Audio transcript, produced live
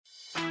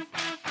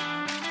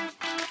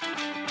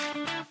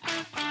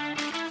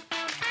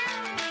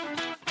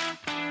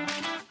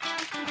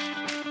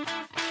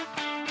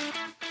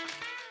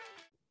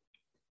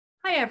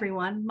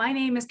everyone. My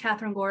name is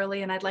Catherine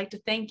Gorley, and I'd like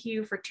to thank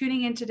you for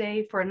tuning in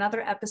today for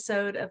another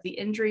episode of the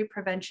Injury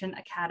Prevention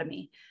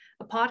Academy,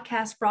 a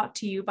podcast brought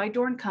to you by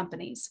Dorn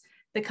Companies,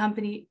 the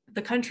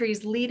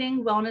country's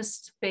leading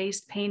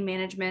wellness-based pain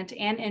management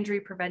and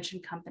injury prevention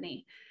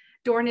company.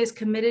 Dorn is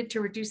committed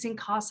to reducing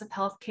costs of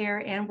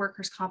healthcare and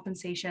workers'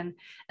 compensation,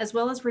 as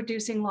well as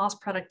reducing lost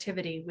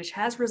productivity, which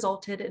has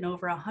resulted in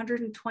over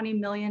 $120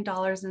 million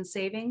in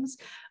savings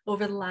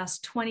over the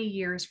last 20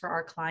 years for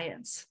our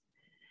clients.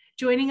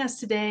 Joining us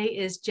today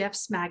is Jeff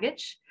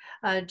Smagich.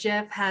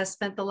 Jeff has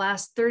spent the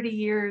last 30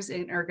 years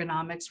in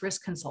ergonomics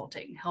risk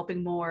consulting,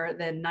 helping more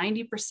than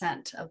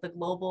 90% of the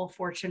global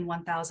Fortune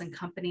 1000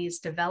 companies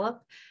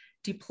develop,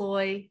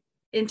 deploy,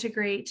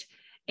 integrate,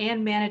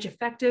 and manage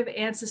effective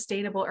and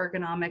sustainable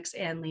ergonomics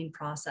and lean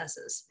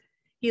processes.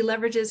 He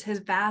leverages his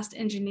vast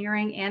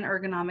engineering and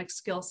ergonomics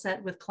skill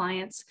set with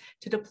clients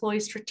to deploy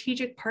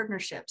strategic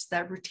partnerships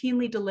that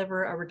routinely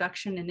deliver a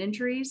reduction in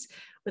injuries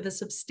with a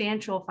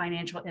substantial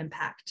financial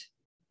impact.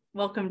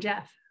 Welcome,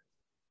 Jeff.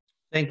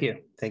 Thank you.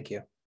 Thank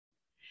you.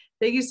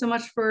 Thank you so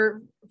much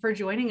for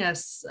joining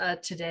us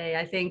today.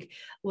 I think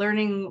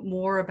learning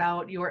more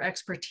about your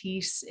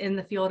expertise in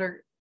the field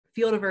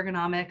of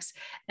ergonomics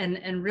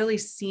and really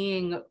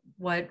seeing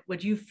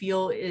what you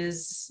feel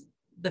is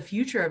the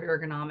future of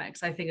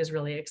ergonomics, I think is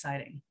really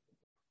exciting.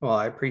 Well,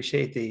 I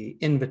appreciate the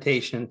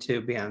invitation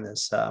to be on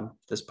this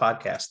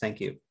podcast. Thank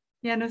you.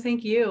 Yeah, no,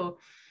 thank you.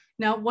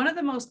 Now, one of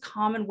the most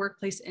common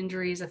workplace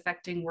injuries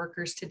affecting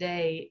workers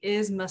today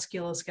is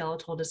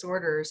musculoskeletal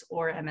disorders,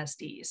 or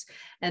MSDs.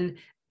 And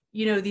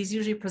these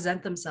usually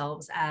present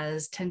themselves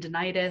as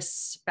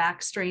tendinitis,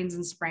 back strains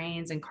and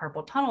sprains, and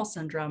carpal tunnel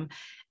syndrome,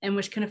 and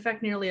which can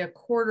affect nearly a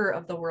quarter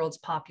of the world's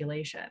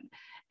population.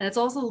 And it's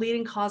also the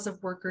leading cause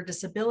of worker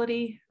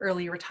disability,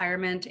 early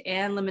retirement,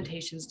 and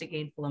limitations to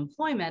gainful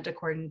employment,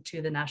 according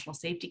to the National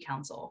Safety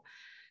Council.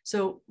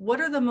 So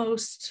what are the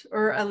most,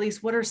 or at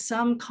least what are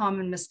some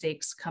common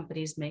mistakes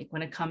companies make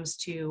when it comes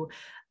to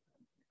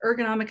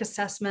ergonomic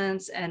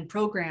assessments and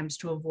programs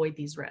to avoid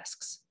these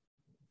risks?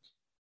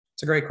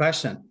 It's a great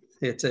question.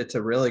 It's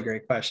a really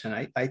great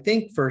question. I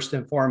think first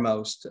and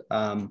foremost,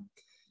 I'm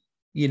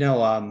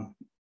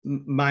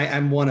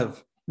one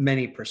of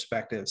many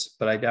perspectives,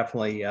 but I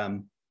definitely,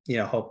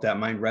 hope that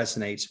mine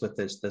resonates with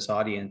this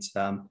audience.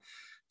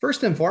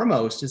 First and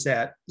foremost is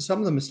that some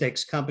of the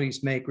mistakes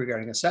companies make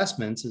regarding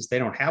assessments is they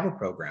don't have a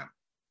program.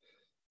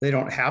 They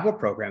don't have a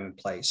program in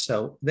place.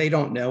 So they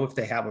don't know if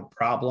they have a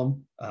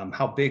problem,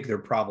 how big their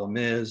problem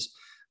is,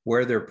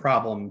 where their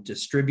problem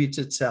distributes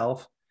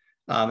itself.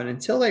 And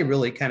until they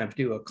really kind of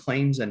do a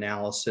claims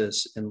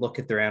analysis and look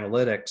at their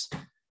analytics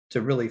to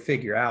really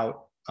figure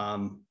out,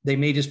 they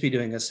may just be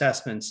doing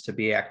assessments to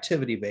be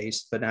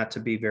activity-based, but not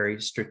to be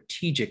very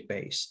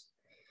strategic-based.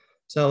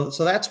 So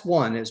that's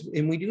one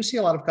and we do see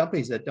a lot of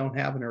companies that don't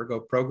have an ergo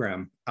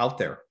program out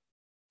there.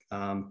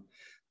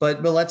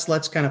 But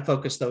let's kind of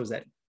focus those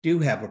that do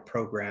have a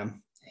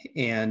program.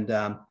 And,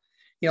 a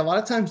lot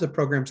of times the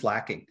program's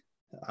lacking.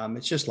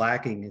 It's just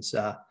lacking.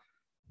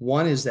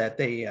 One is that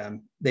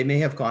they may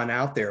have gone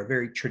out there. A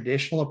very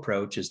traditional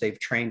approach is they've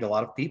trained a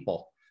lot of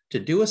people to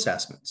do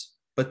assessments,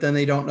 but then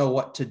they don't know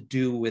what to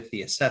do with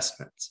the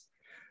assessments.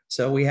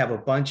 So we have a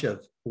bunch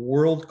of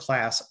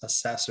world-class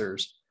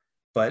assessors,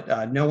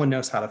 but no one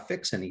knows how to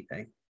fix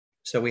anything.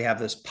 So we have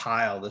this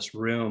pile, this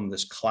room,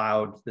 this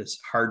cloud, this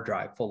hard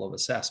drive full of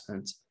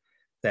assessments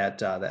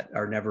that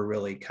are never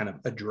really kind of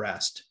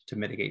addressed to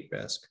mitigate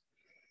risk.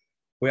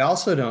 We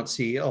also don't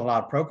see a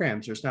lot of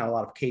programs. There's not a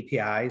lot of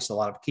KPIs, a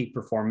lot of key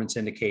performance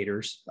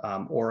indicators,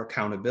 or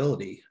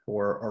accountability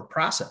or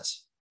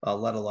process,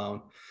 let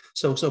alone.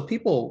 So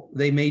people,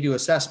 they may do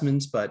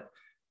assessments, but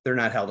they're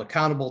not held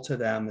accountable to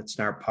them. It's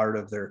not part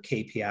of their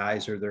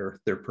KPIs or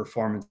their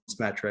performance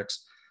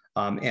metrics.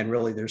 And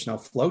really, there's no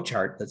flow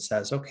chart that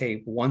says,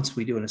 okay, once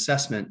we do an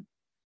assessment,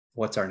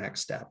 what's our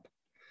next step?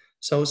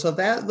 So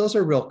those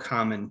are real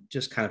common,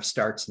 just kind of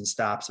starts and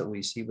stops that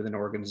we see within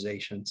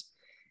organizations.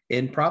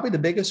 And probably the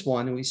biggest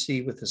one we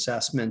see with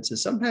assessments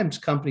is sometimes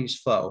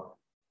companies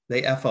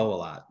they FO a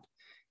lot.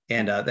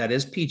 And that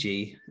is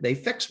PG. They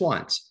fix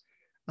once.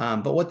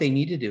 But what they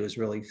need to do is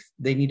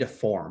they need to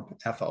form,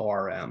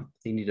 FORM.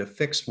 They need to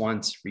fix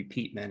once,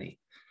 repeat many.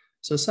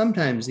 So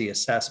sometimes the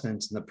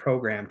assessments and the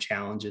program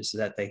challenges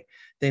that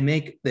they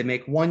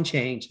make one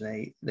change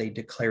and they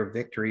declare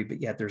victory, but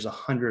yet there's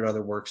 100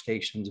 other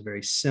workstations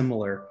very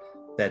similar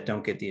that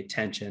don't get the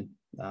attention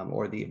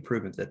or the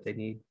improvement that they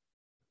need.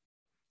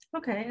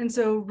 Okay, and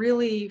so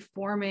really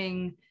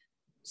forming,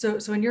 so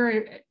in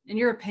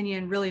your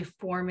opinion, really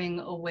forming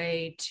a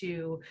way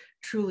to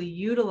truly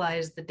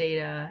utilize the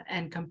data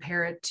and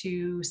compare it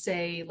to,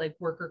 say, like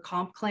worker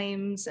comp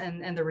claims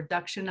and the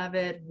reduction of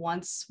it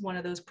once one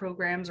of those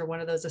programs or one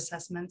of those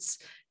assessments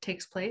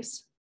takes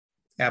place?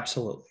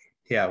 Absolutely.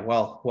 Yeah,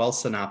 well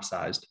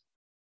synopsized.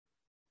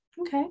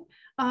 Okay,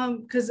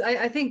 because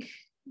I think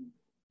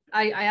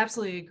I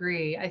absolutely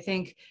agree. I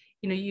think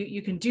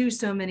you can do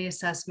so many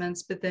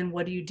assessments, but then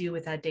what do you do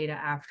with that data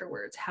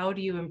afterwards? How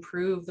do you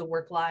improve the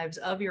work lives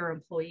of your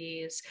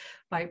employees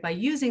by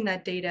using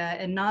that data,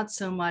 and not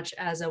so much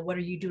as a what are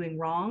you doing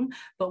wrong,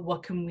 but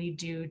what can we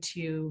do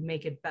to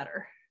make it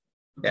better?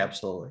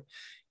 Absolutely.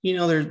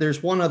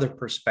 There's one other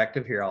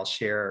perspective here I'll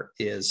share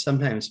is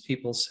sometimes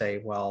people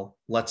say, well,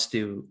 let's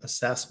do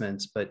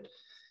assessments, but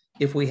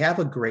if we have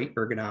a great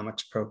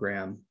ergonomics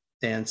program,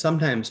 and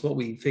sometimes what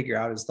we figure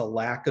out is the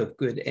lack of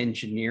good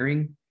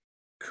engineering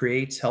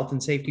creates health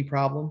and safety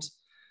problems.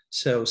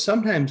 So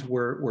sometimes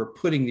we're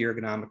putting the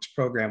ergonomics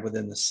program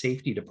within the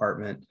safety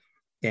department,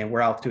 and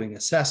we're out doing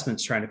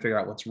assessments trying to figure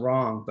out what's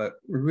wrong. But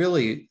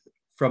really,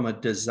 from a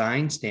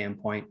design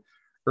standpoint,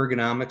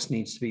 ergonomics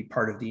needs to be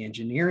part of the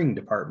engineering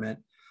department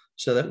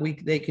so that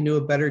they can do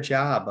a better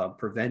job of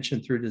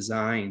prevention through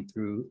design,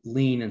 through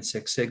Lean and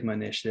Six Sigma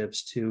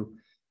initiatives to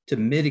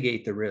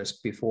mitigate the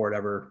risk before it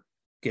ever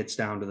gets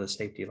down to the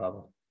safety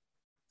level.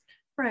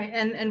 Right.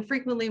 And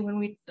frequently when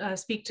we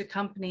speak to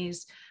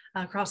companies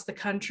across the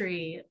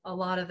country, a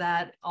lot of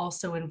that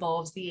also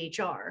involves the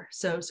HR.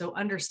 So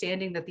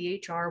understanding that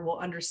the HR will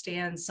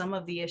understand some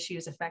of the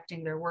issues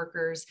affecting their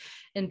workers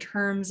in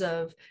terms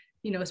of,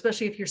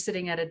 especially if you're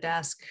sitting at a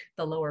desk,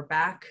 the lower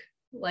back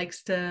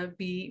likes to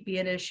be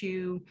an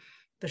issue,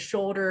 the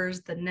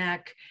shoulders, the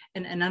neck,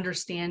 and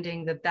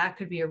understanding that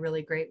could be a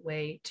really great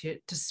way to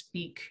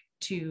speak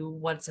to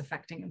what's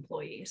affecting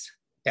employees.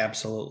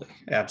 Absolutely.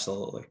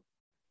 Absolutely.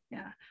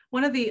 Yeah.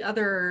 One of the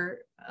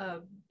other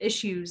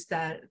issues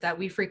that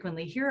we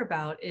frequently hear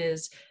about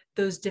is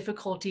those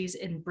difficulties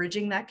in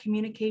bridging that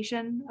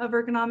communication of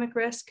ergonomic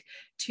risk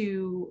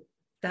to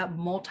that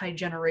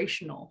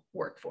multi-generational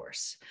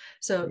workforce.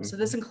 So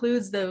this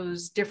includes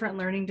those different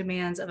learning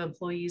demands of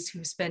employees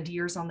who spend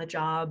years on the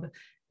job.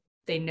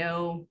 They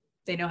know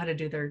how to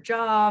do their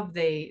job.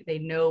 They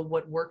know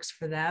what works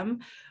for them,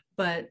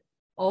 but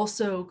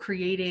also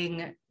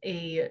creating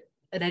an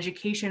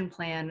education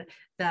plan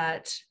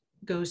that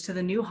goes to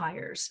the new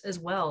hires as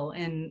well,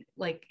 and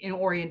like in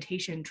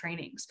orientation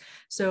trainings.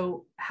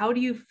 So how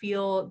do you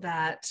feel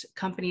that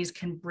companies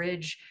can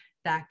bridge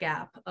that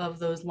gap of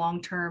those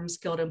long-term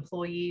skilled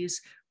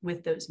employees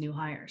with those new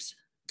hires?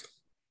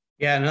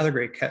 Yeah, another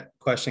great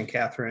question,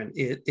 Catherine.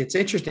 It's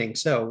interesting.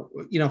 So,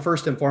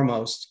 first and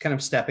foremost, kind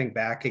of stepping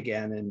back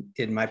again, and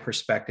in my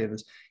perspective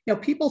is,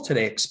 people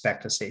today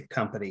expect a safe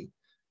company.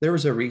 There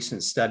was a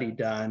recent study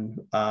done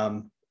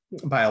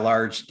by a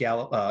large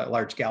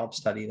Gallup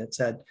study that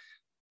said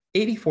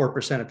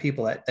 84% of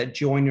people that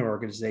join your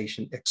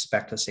organization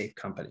expect a safe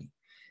company.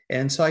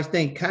 And so I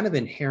think kind of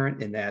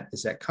inherent in that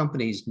is that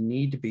companies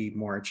need to be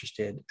more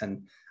interested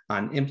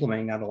on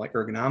implementing not only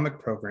ergonomic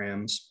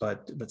programs,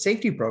 but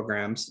safety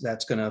programs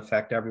that's going to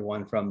affect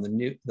everyone from the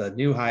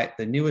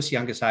newest,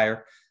 youngest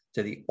hire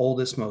to the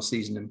oldest, most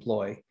seasoned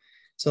employee.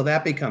 So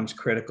that becomes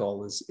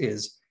critical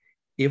is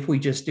if we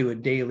just do a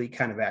daily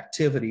kind of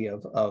activity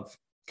of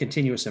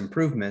continuous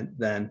improvement,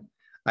 then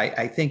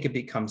I think it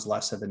becomes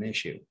less of an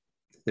issue,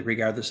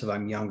 regardless if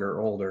I'm younger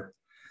or older.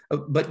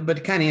 But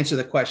to kind of answer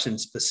the question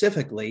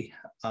specifically,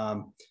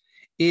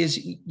 is,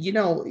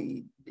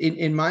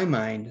 in my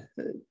mind,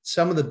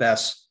 some of the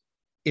best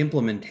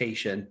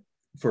implementation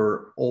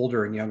for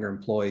older and younger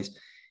employees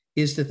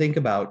is to think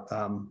about,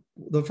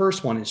 the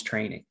first one is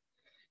training,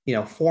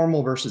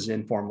 formal versus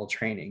informal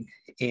training.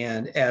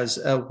 And as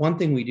one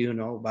thing we do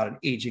know about an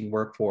aging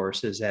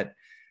workforce is that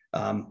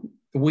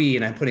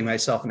and I'm putting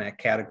myself in that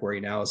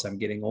category now as I'm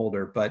getting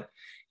older, but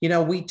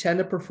we tend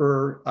to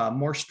prefer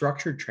more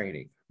structured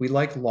training. We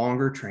like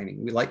longer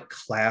training. We like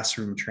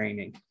classroom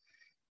training.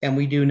 And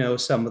we do know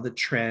some of the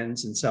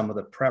trends and some of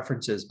the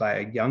preferences by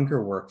a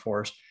younger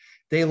workforce.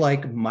 They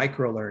like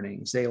micro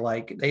learnings. They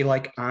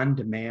like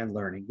on-demand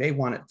learning. They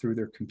want it through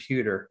their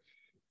computer.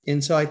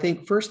 And so I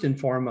think first and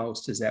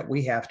foremost is that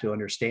we have to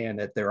understand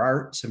that there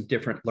are some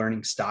different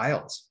learning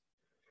styles.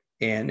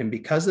 And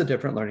because of the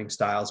different learning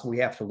styles, we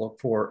have to look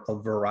for a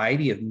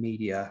variety of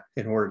media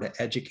in order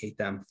to educate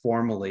them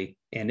formally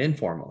and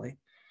informally.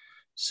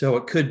 So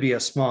it could be a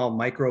small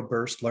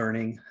microburst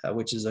learning,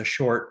 which is a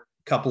short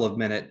couple of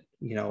minute,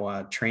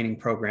 training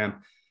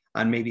program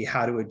on maybe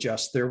how to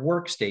adjust their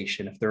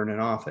workstation if they're in an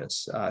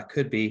office. It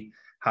could be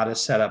how to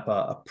set up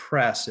a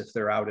press if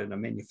they're out in a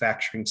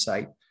manufacturing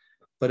site.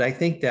 But I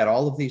think that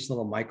all of these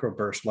little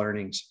microburst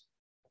learnings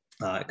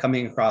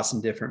coming across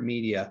in different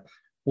media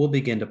will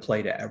begin to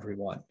play to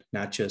everyone,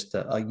 not just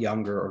a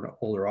younger or an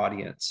older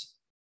audience.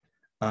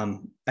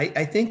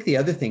 I think the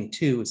other thing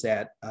too is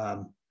that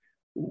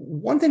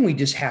one thing we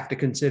just have to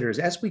consider is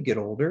as we get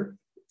older,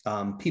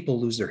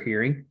 people lose their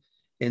hearing.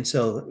 And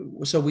so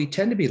we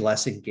tend to be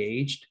less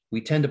engaged.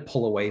 We tend to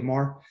pull away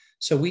more.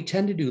 So we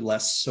tend to do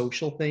less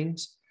social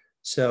things.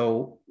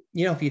 So,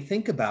 if you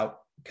think about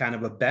kind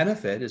of a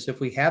benefit is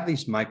if we have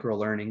these micro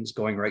learnings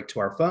going right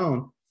to our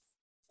phone,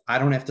 I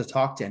don't have to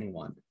talk to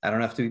anyone. I don't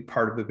have to be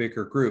part of a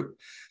bigger group.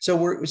 So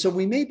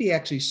we may be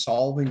actually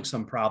solving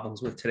some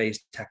problems with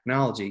today's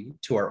technology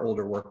to our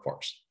older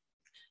workforce.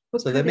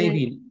 So that may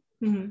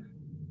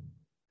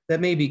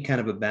be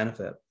kind of a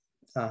benefit.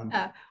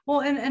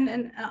 Well,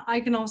 and I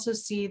can also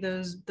see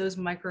those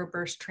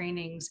microburst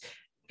trainings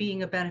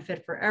being a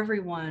benefit for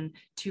everyone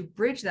to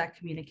bridge that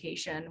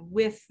communication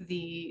with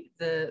the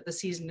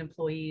seasoned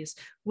employees,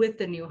 with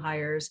the new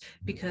hires,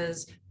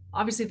 because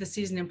obviously the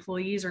seasoned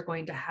employees are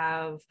going to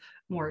have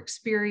more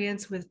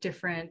experience with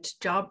different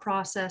job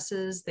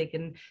processes. They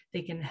can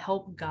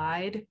help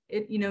guide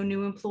it,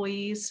 new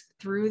employees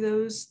through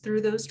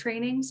those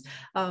trainings,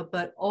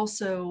 but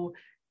also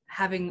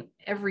having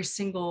every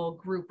single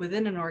group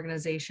within an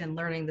organization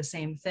learning the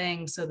same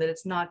thing, so that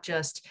it's not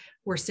just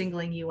we're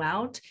singling you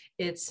out,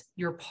 it's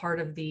you're part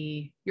of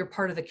the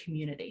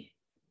community.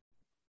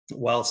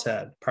 Well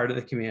said, part of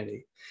the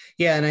community.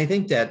 Yeah, and I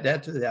think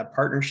that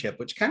partnership,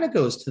 which kind of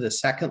goes to the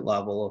second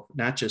level of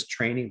not just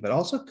training, but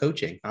also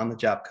coaching, on the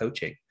job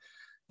coaching.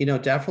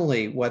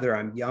 Definitely, whether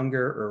I'm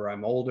younger or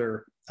I'm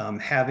older,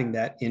 having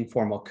that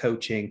informal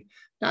coaching,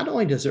 not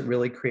only does it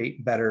really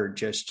create better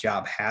just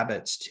job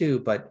habits too,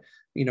 but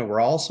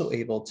we're also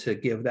able to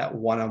give that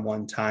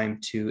one-on-one time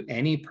to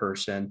any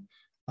person,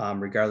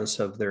 regardless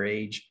of their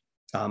age,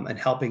 and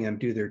helping them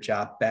do their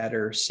job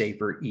better,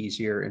 safer,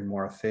 easier, and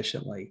more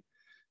efficiently.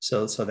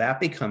 So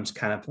that becomes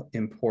kind of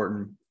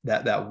important,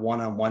 that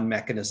one-on-one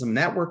mechanism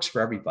that works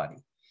for everybody.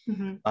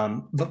 Mm-hmm.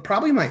 But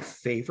probably my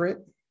favorite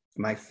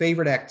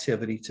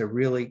activity to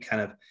really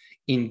kind of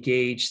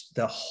engage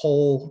the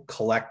whole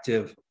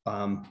collective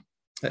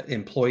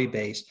employee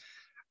base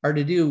are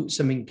to do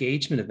some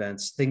engagement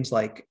events, things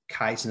like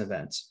Kaizen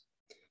events.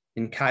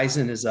 And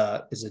Kaizen is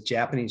a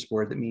Japanese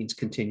word that means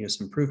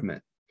continuous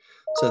improvement.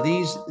 So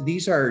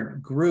these are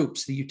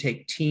groups that you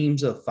take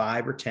teams of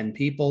 5 or 10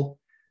 people.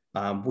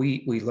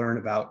 We learn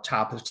about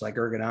topics like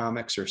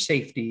ergonomics or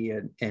safety,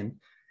 and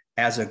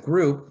as a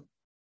group,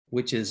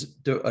 which is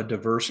a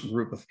diverse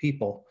group of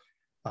people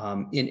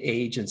in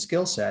age and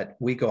skill set,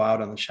 we go out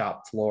on the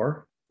shop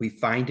floor, we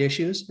find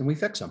issues, and we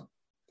fix them.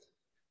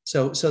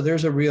 So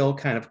there's a real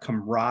kind of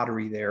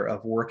camaraderie there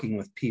of working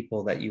with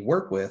people that you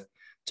work with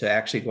to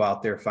actually go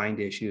out there, find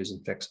issues,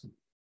 and fix them.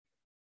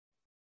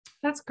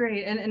 That's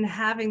great, and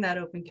having that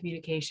open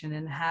communication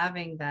and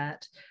having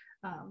that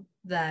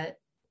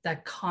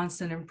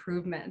constant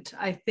improvement,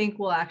 I think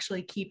will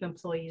actually keep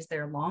employees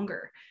there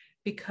longer,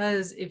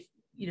 because if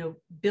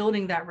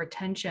building that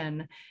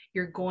retention,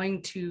 you're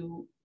going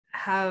to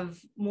have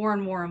more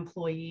and more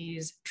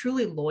employees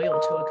truly loyal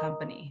to a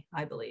company,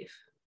 I believe.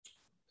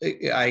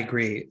 I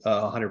agree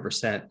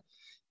 100%.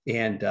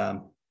 And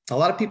a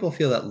lot of people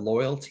feel that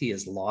loyalty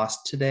is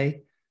lost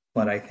today,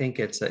 but I think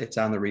it's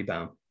on the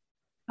rebound.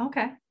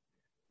 Okay.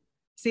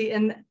 See,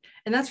 and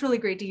that's really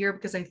great to hear,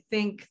 because I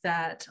think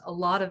that a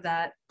lot of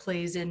that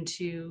plays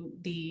into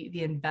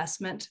the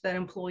investment that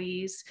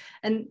employees,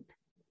 and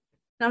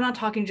I'm not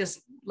talking just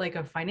like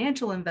a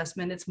financial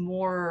investment, it's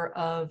more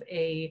of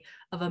a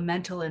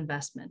mental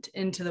investment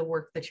into the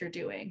work that you're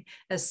doing.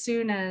 As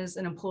soon as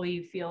an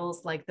employee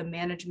feels like the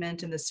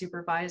management and the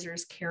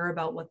supervisors care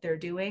about what they're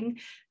doing,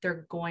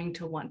 they're going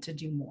to want to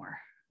do more.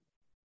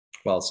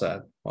 Well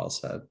said. Well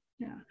said.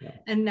 Yeah.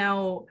 And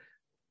now,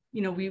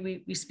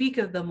 we speak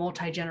of the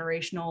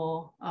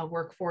multi-generational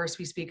workforce.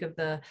 We speak of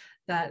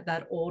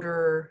that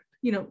older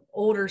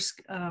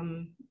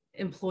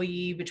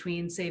employee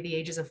between, say, the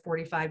ages of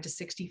 45 to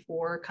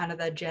 64, kind of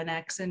that Gen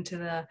X into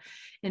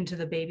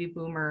the baby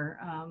boomer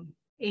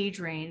age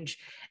range.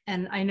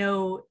 And I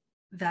know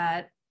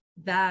that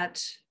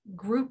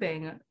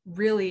grouping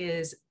really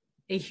is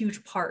a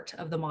huge part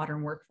of the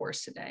modern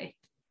workforce today.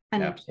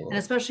 And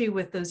especially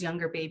with those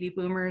younger baby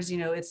boomers,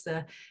 it's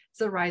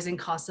the rising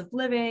cost of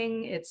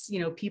living. It's,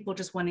 people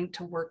just wanting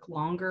to work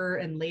longer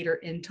and later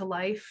into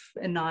life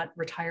and not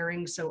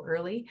retiring so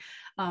early.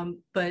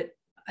 But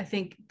I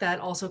think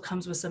that also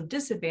comes with some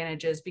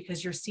disadvantages,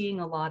 because you're seeing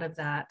a lot of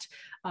that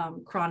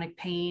chronic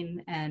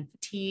pain and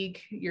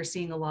fatigue. You're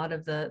seeing a lot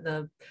of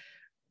the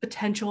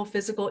potential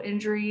physical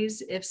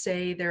injuries if,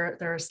 say,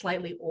 they're a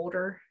slightly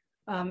older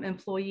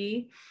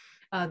employee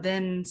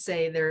than,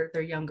 say,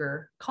 their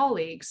younger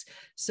colleagues.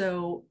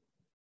 So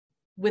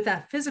with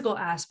that physical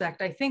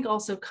aspect, I think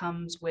also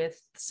comes with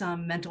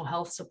some mental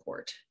health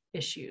support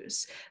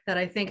issues that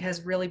I think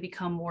has really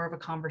become more of a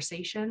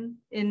conversation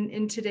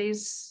in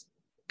today's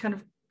kind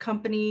of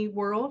company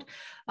world.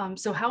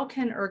 So how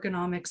can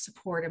Ergonomics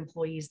support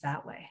employees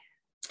that way?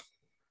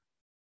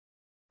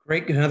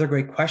 Great. Another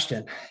great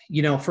question.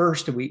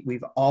 First,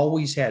 we've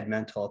always had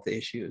mental health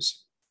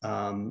issues.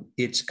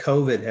 It's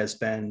COVID has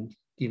been,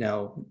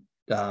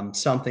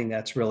 something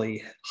that's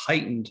really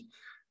heightened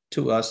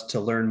to us to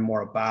learn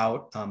more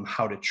about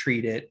how to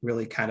treat it,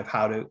 really kind of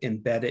how to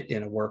embed it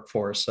in a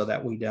workforce so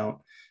that we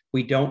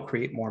don't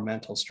create more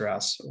mental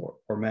stress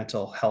or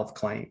mental health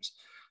claims.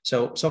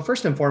 So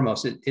first and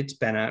foremost, it's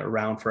been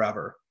around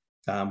forever.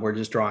 We're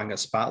just drawing a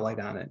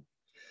spotlight on it.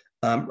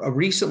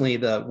 Recently,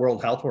 the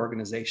World Health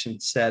Organization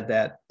said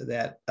that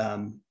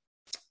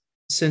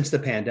since the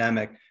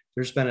pandemic,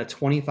 there's been a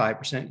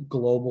 25%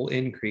 global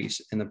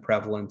increase in the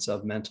prevalence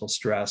of mental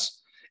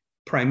stress,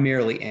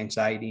 primarily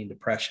anxiety and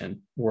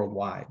depression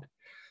worldwide.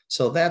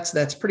 So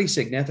that's pretty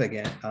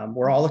significant.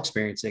 We're all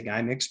experiencing.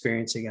 I'm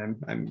experiencing.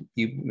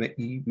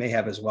 You may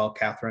have as well,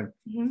 Catherine.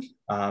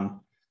 Mhm.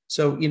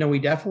 So we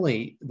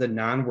definitely, the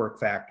non-work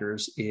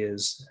factors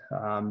is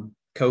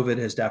COVID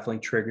has definitely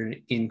triggered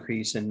an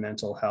increase in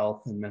mental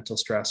health and mental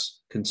stress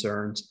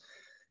concerns.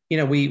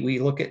 We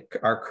look at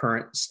our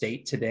current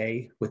state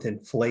today with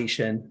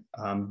inflation.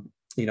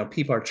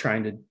 People are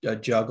trying to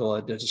juggle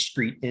a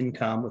discrete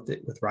income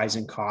with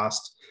rising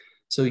costs.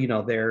 So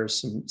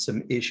there's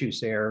some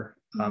issues there.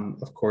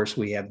 Of course,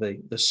 we have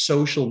the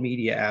social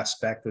media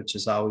aspect, which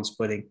is always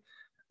putting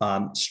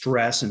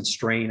stress and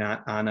strain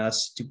on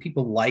us. Do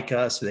people like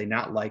us? Do they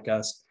not like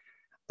us?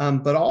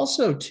 But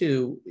also,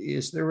 too,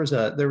 is there was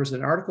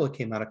an article that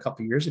came out a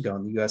couple of years ago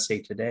in the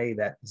USA Today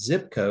that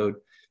zip code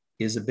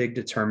is a big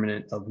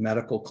determinant of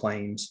medical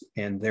claims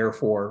and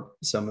therefore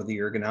some of the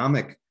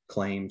ergonomic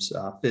claims,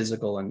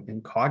 physical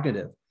and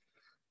cognitive.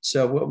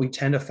 So what we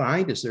tend to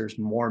find is there's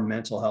more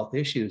mental health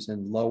issues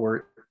in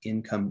lower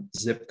income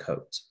zip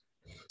codes.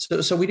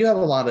 So we do have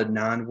a lot of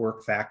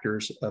non-work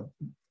factors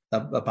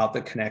about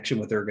the connection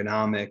with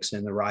ergonomics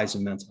and the rise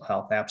in mental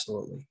health,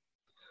 absolutely.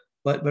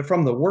 But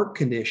from the work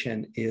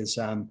condition is,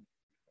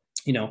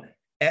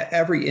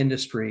 every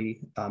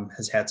industry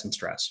has had some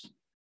stress.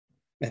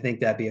 I think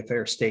that'd be a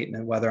fair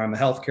statement, whether I'm a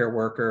healthcare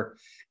worker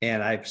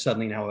and I've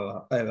suddenly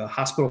now I have a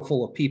hospital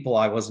full of people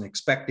I wasn't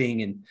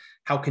expecting, and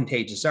how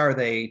contagious are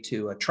they,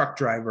 to a truck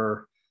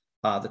driver.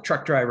 The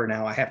truck driver,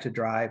 now I have to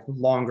drive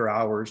longer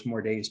hours,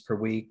 more days per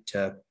week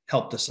to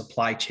help the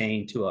supply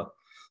chain, to a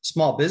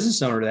small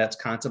business owner that's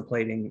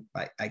contemplating,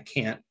 I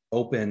can't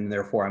open,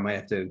 therefore I might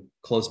have to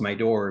close my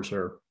doors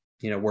or,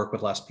 work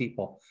with less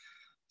people.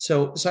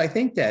 So I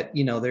think that,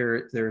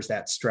 there's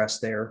that stress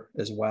there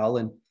as well.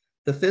 And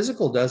the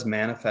physical does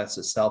manifest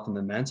itself in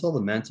the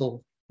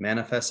mental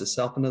manifests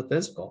itself in the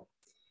physical.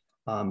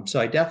 So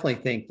I definitely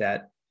think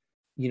that,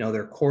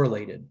 they're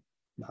correlated.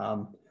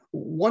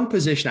 One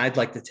position I'd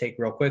like to take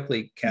real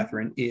quickly,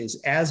 Catherine,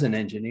 is as an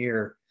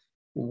engineer,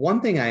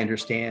 one thing I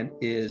understand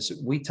is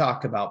we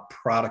talk about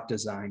product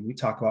design, we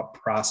talk about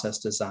process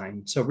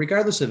design. So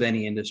regardless of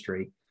any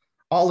industry,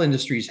 all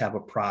industries have a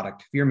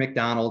product. If you're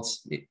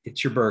McDonald's,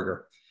 it's your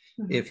burger.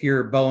 Mm-hmm. If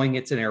you're Boeing,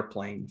 it's an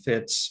airplane.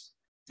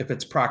 If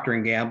it's Procter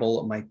and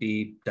Gamble, it might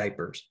be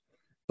diapers.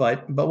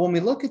 But when we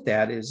look at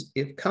that, is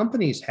if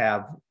companies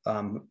have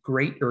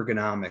great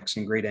ergonomics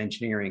and great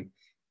engineering,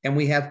 and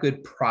we have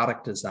good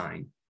product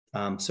design,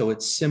 so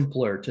it's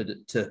simpler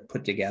to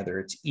put together,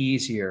 it's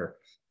easier,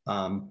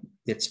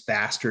 it's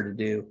faster to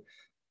do.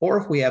 Or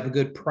if we have a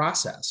good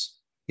process,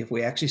 if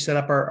we actually set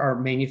up our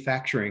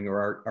manufacturing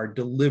or our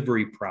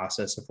delivery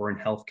process, if we're in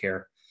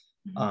healthcare,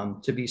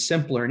 to be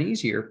simpler and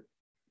easier,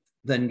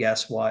 then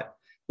guess what?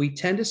 We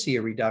tend to see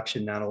a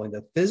reduction, not only in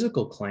the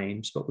physical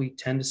claims, but we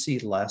tend to see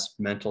less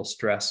mental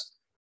stress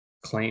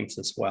claims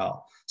as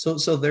well.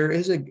 So there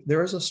is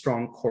a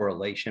strong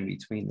correlation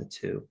between the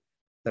two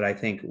that I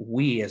think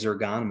we as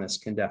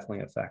ergonomists can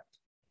definitely affect.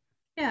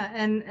 Yeah,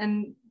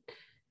 and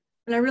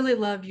I really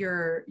love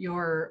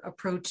your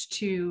approach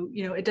to,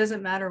 it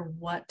doesn't matter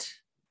what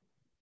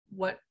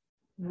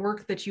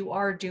work that you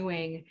are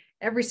doing,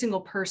 every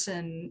single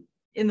person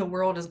in the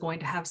world is going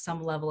to have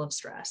some level of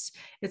stress.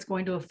 It's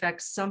going to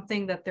affect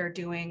something that they're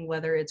doing,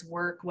 whether it's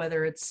work,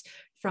 whether it's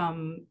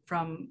from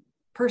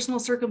personal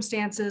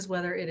circumstances,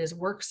 whether it is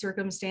work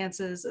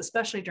circumstances,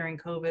 especially during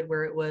COVID,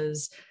 where it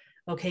was,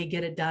 okay,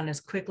 get it done as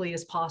quickly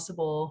as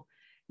possible,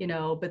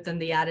 but then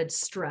the added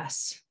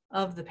stress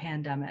of the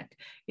pandemic,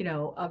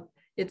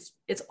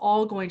 it's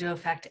all going to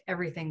affect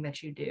everything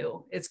that you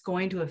do. It's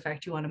going to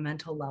affect you on a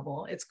mental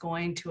level. It's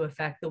going to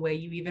affect the way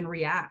you even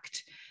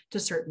react to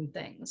certain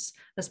things,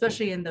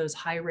 especially in those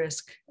high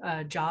risk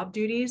job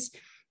duties.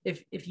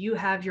 If you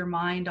have your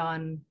mind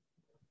on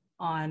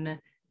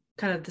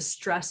kind of the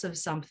stress of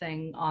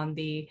something, on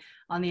the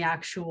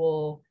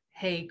actual,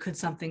 hey, could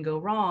something go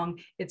wrong?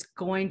 It's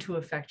going to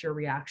affect your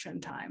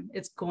reaction time.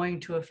 It's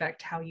going to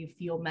affect how you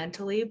feel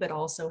mentally, but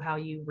also how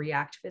you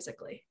react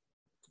physically.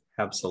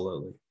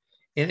 Absolutely.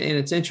 And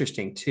it's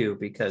interesting too,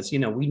 because,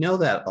 we know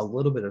that a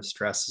little bit of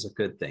stress is a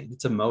good thing.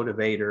 It's a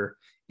motivator.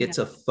 It's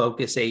a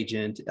focus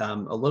agent. A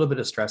little bit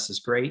of stress is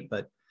great,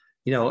 but,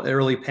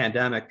 early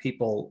pandemic,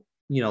 people,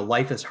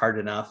 life is hard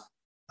enough,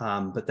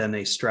 but then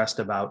they stressed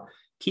about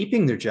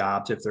keeping their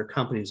jobs if their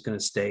company is going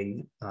to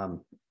stay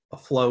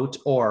afloat,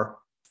 or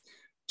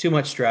too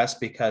much stress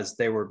because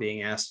they were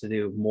being asked to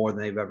do more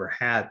than they've ever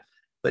had.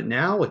 But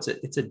now it's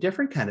a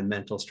different kind of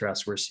mental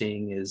stress we're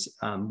seeing is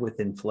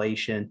with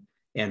inflation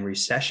and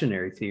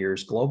recessionary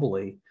fears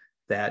globally,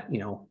 that,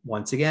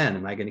 once again,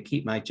 am I going to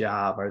keep my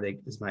job?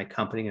 Is my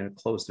company going to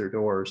close their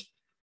doors?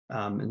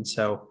 And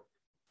so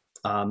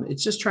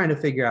it's just trying to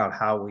figure out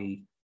how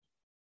we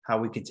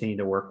continue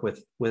to work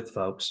with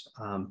folks.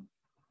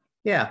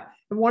 Yeah.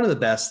 And one of the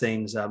best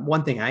things,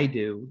 one thing I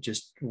do,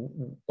 just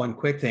one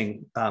quick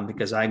thing,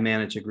 because I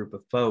manage a group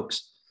of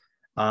folks,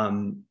 I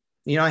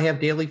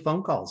have daily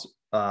phone calls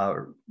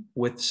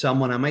with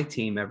someone on my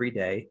team every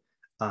day.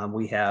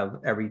 We have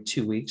every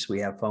 2 weeks, we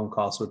have phone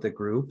calls with the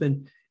group,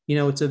 and,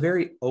 it's a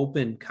very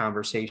open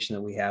conversation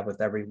that we have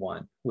with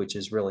everyone, which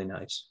is really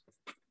nice.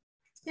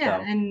 Yeah,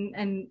 so.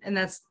 And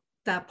that's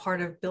that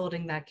part of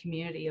building that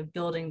community, of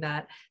building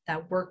that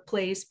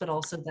workplace, but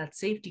also that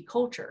safety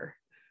culture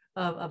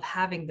of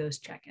having those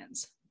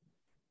check-ins.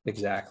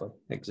 Exactly.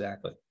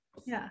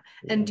 Yeah.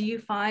 And do you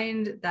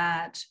find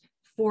that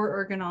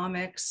for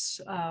ergonomics,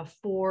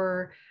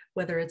 for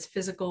whether it's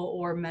physical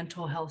or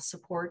mental health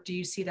support, do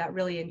you see that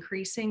really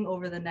increasing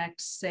over the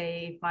next,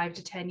 say, 5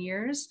 to 10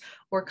 years,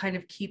 or kind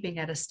of keeping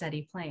at a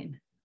steady plane?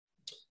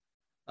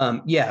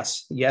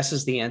 Yes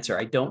is the answer.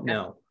 I don't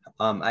know.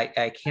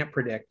 I can't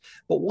predict.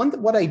 But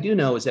what I do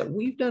know is that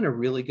we've done a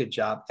really good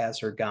job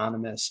as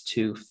ergonomists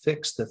to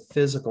fix the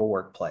physical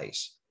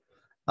workplace.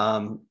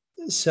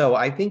 So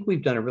I think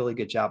we've done a really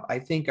good job. I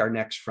think our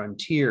next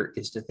frontier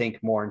is to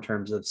think more in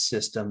terms of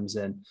systems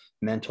and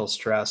mental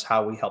stress,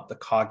 how we help the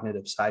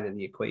cognitive side of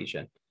the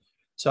equation.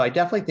 So I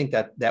definitely think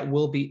that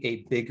will be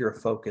a bigger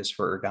focus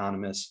for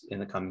ergonomists in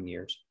the coming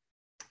years.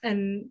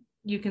 And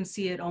you can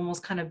see it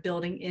almost kind of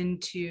building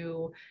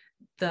into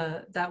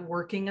that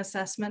working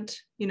assessment,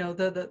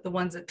 the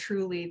ones that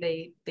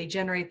truly they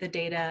generate the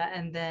data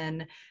and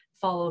then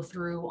follow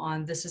through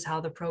on this is how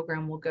the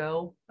program will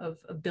go, of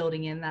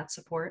building in that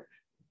support.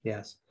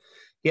 Yes.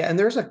 Yeah. And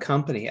there's a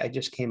company I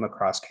just came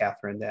across,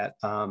 Catherine, that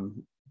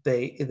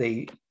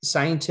they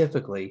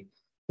scientifically,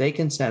 they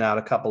can send out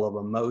a couple of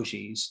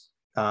emojis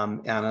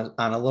on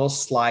a little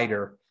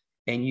slider,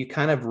 and you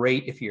kind of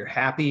rate if you're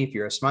happy, if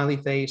you're a smiley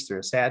face, or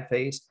a sad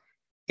face.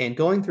 And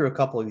going through a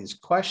couple of these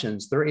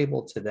questions, they're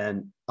able to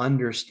then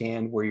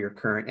understand where your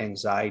current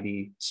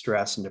anxiety,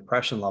 stress, and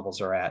depression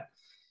levels are at.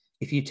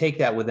 If you take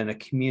that within a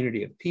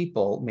community of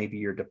people, maybe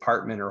your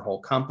department or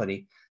whole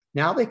company,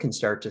 now they can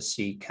start to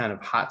see kind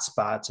of hot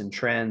spots and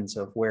trends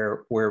of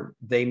where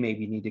they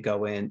maybe need to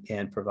go in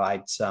and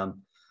provide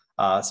some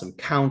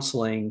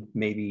counseling,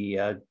 maybe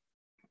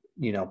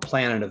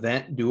plan an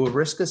event, do a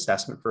risk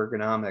assessment for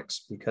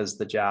ergonomics because of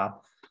the job.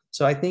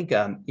 So I think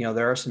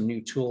there are some new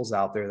tools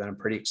out there that I'm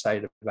pretty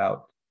excited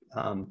about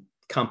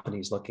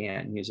companies looking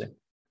at and using.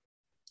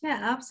 Yeah,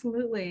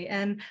 absolutely.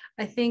 And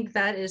I think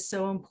that is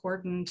so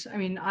important. I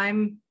mean,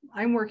 I'm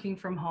working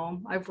from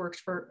home. I've worked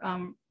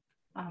from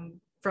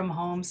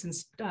home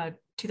since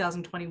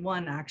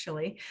 2021,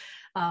 actually.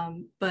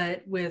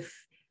 But with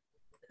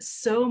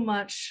so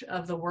much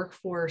of the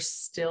workforce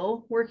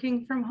still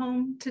working from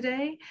home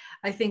today,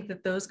 I think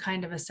that those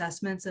kind of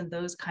assessments and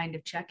those kind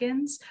of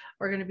check-ins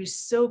are going to be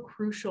so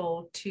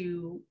crucial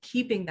to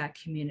keeping that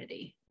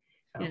community.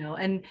 Yeah.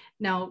 And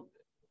now,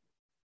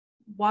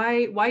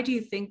 why do you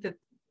think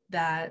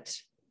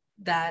that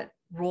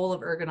role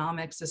of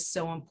ergonomics is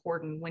so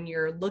important when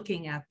you're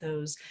looking at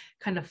those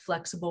kind of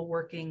flexible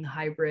working,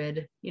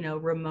 hybrid,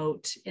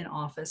 remote in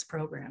office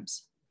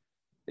programs?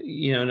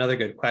 Another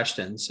good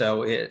question.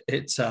 So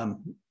it's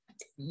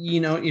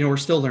we're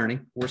still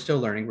learning.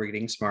 We're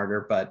getting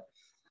smarter. But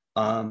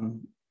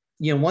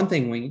one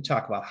thing when you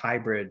talk about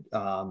hybrid,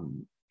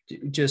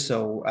 just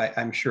so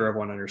I'm sure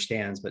everyone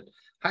understands, but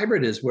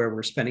hybrid is where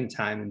we're spending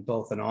time in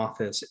both an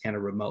office and a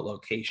remote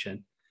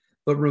location.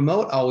 But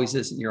remote always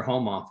isn't your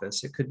home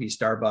office. It could be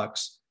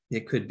Starbucks.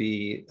 It could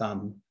be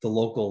the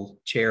local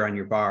chair on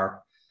your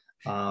bar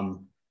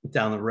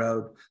down the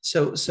road.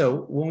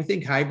 So when we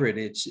think hybrid,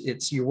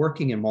 it's you're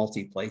working in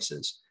multi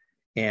places,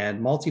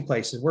 and multi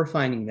places. We're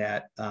finding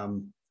that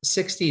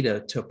 60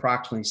 to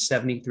approximately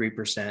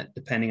 73%,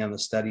 depending on the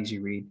studies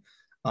you read,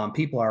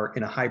 people are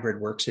in a hybrid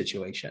work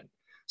situation.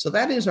 So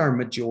that is our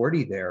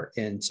majority there,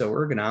 and so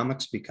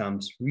ergonomics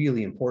becomes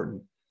really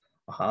important.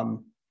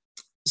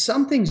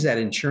 Some things that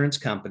insurance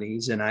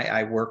companies, and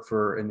I work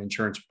for an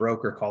insurance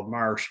broker called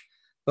Marsh,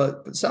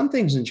 but some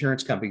things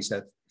insurance companies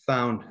have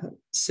found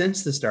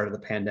since the start of the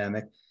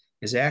pandemic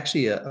is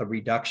actually a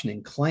reduction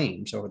in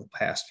claims over the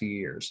past few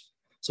years.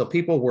 So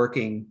people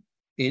working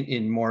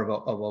in more of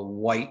a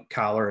white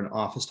collar and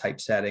office type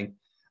setting,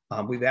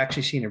 we've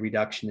actually seen a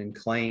reduction in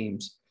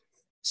claims.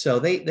 So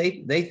they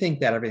think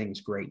that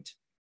everything's great.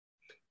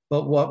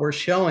 But what we're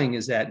showing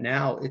is that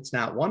now it's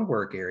not one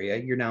work area,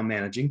 you're now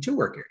managing two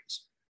work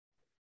areas,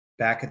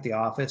 back at the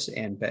office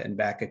and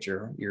back at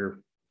your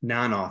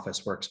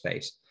non-office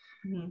workspace.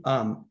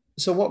 Mm-hmm.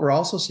 So what we're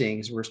also seeing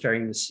is we're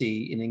starting to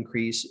see an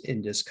increase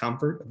in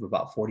discomfort of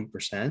about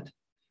 40%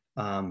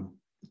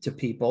 to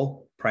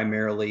people,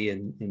 primarily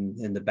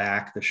in the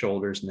back, the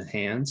shoulders, and the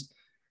hands.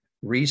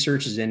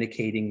 Research is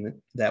indicating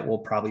that we'll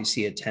probably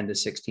see a 10 to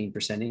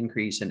 16%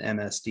 increase in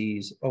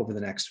MSDs over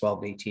the next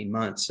 12 to 18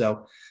 months.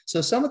 So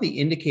some of the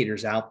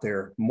indicators out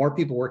there, more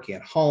people working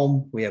at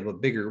home, we have a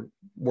bigger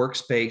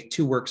workspace,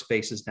 two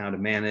workspaces now to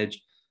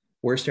manage.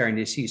 We're starting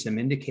to see some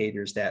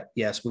indicators that,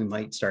 yes, we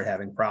might start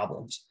having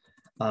problems.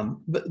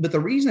 But the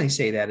reason I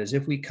say that is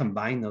if we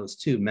combine those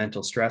two,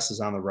 mental stress is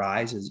on the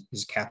rise,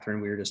 as Catherine,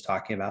 we were just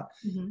talking about.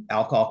 Mm-hmm.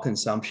 Alcohol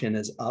consumption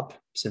is up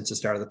since the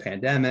start of the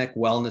pandemic.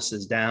 Wellness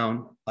is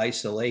down.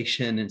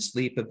 Isolation and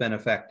sleep have been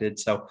affected.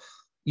 So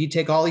you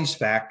take all these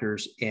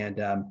factors, and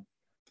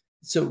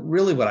so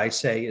really what I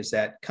say is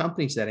that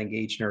companies that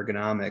engage in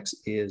ergonomics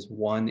is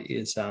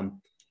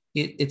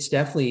it's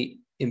definitely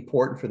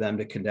important for them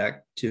to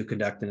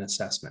conduct an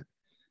assessment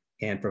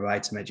and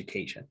provide some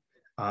education.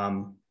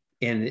 And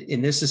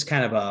this is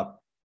kind of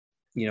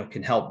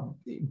can help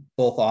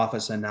both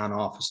office and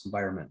non-office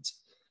environments.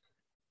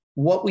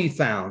 What we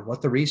found,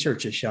 what the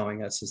research is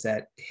showing us is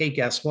that, hey,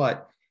 guess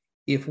what?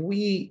 If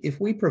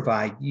we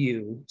provide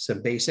you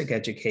some basic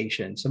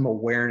education, some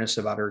awareness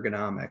about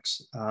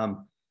ergonomics,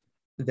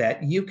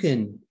 that you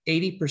can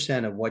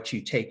 80% of what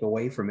you take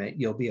away from it,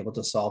 you'll be able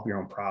to solve your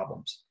own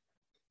problems.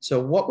 So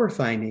what we're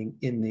finding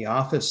in the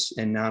office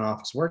and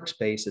non-office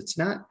workspace, it's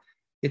not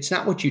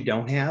what you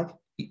don't have.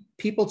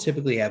 People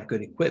typically have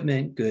good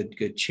equipment,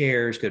 good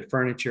chairs, good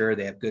furniture,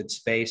 they have good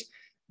space.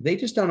 They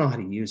just don't know how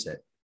to use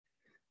it.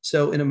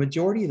 So in a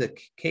majority of the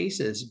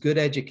cases, good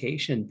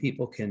education,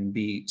 people can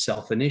be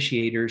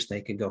self-initiators,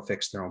 they can go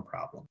fix their own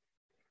problem.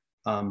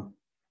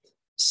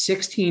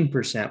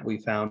 16%, we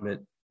found that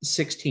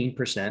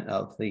 16%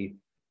 of the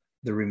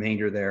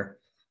remainder there,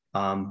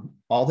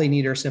 all they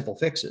need are simple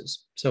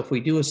fixes. So if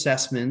we do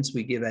assessments,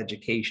 we give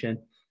education,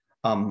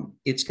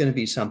 it's going to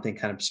be something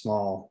kind of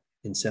small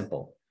and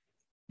simple.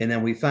 And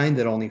then we find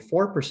that only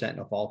 4%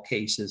 of all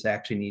cases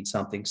actually need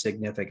something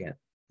significant,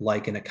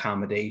 like an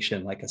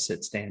accommodation, like a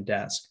sit-stand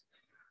desk.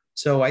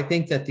 So I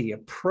think that the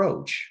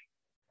approach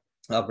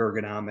of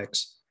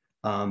ergonomics,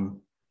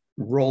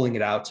 rolling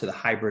it out to the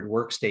hybrid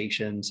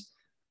workstations,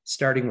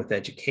 starting with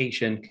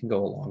education, can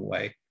go a long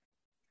way.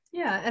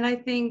 Yeah, and I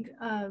think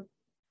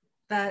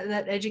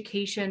that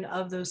education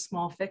of those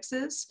small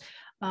fixes,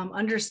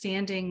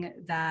 understanding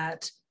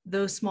that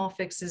those small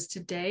fixes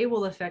today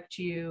will affect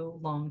you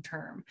long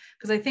term.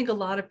 Because I think a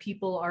lot of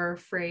people are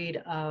afraid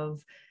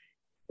of,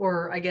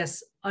 or I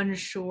guess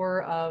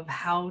unsure of,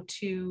 how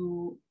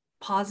to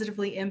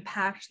positively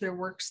impact their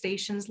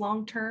workstations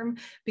long term,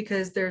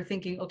 because they're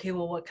thinking, okay,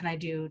 well, what can I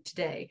do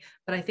today?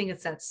 But I think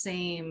it's that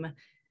same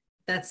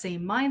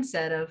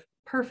mindset of,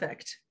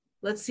 perfect,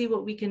 let's see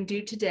what we can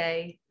do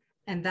today,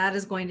 and that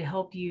is going to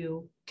help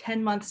you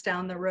 10 months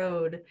down the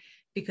road,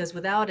 because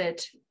without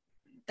it,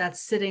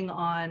 that's sitting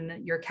on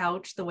your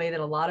couch the way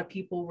that a lot of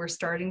people were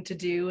starting to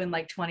do in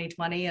like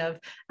 2020 of,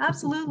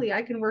 absolutely,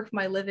 I can work from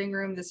my living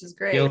room, this is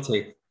great.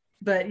 Guilty.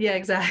 But yeah,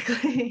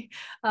 exactly.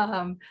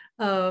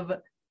 Of,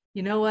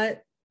 you know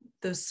what,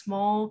 those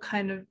small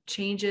kind of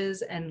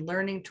changes and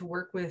learning to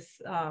work with,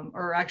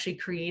 or actually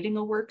creating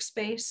a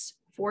workspace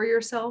for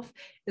yourself,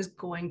 is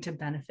going to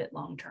benefit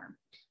long term.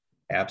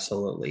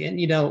 Absolutely. And,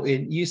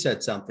 you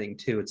said something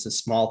too, it's the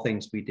small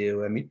things we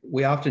do. I mean,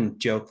 we often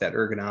joke that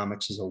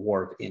ergonomics is a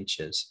war of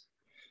inches.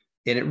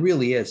 And it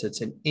really is. It's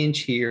an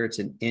inch here, it's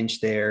an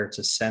inch there, it's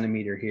a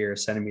centimeter here, a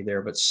centimeter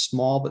there, but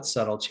small but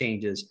subtle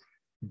changes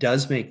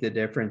does make the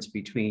difference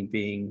between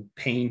being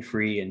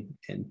pain-free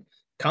and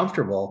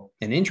comfortable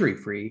and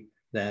injury-free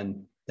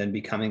than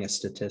becoming a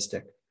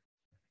statistic.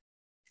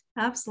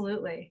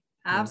 Absolutely.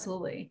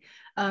 Absolutely.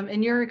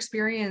 In your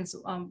experience,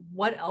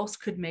 what else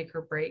could make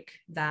or break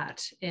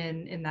that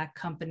in that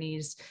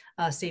company's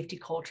safety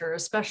culture,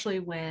 especially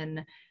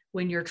when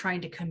you're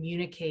trying to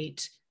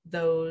communicate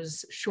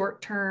those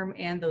short-term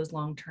and those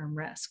long-term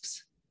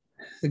risks?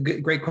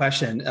 Great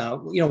question.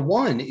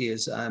 One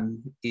is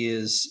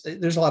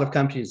there's a lot of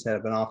companies that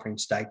have been offering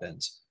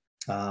stipends,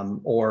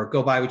 or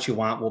go buy what you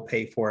want, we'll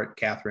pay for it,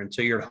 Catherine.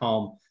 So you're at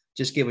home,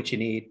 just get what you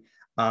need.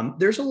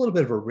 There's a little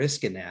bit of a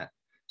risk in that.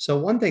 So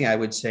one thing I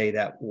would say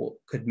that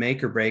could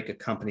make or break a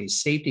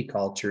company's safety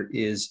culture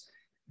is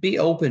be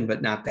open,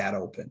 but not that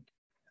open.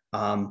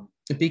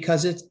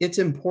 Because it's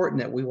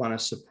important that we want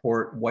to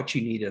support what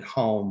you need at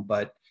home,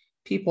 but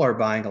people are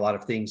buying a lot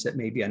of things that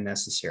may be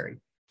unnecessary.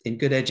 In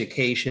good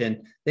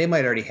education, they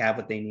might already have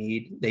what they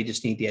need. They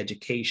just need the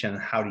education on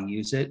how to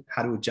use it,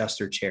 how to adjust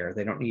their chair.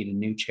 They don't need a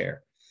new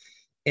chair.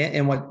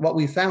 And what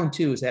we found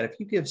too is that if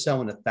you give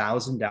someone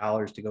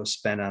 $1,000 to go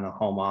spend on a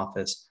home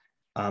office,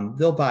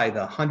 they'll buy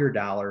the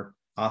 $100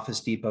 Office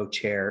Depot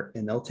chair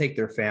and they'll take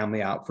their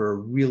family out for a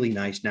really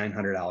nice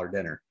 $900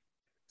 dinner.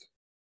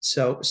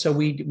 So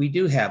we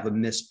do have a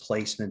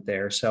misplacement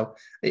there. So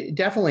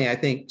definitely, I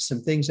think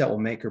some things that will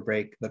make or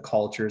break the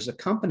culture is a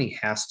company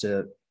has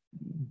to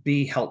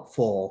be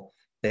helpful.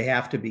 They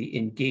have to be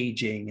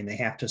engaging and they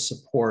have to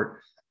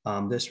support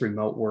this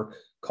remote work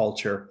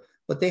culture,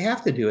 but they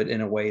have to do it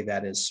in a way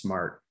that is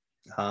smart.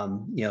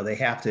 They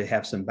have to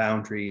have some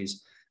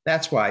boundaries.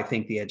 That's why I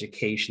think the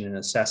education and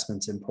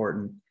assessment's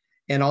important,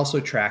 and also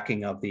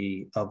tracking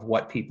of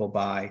what people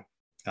buy,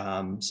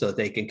 so that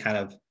they can kind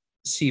of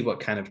see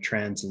what kind of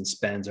trends and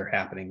spends are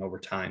happening over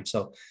time.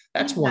 So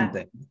that's one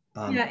thing.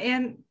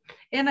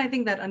 And I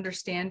think that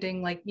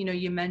understanding, like,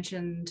 you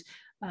mentioned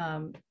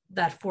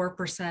that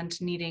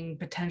 4% needing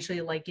potentially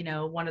like,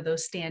 one of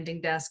those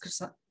standing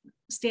desks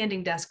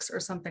or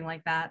something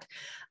like that.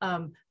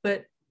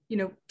 But,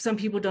 some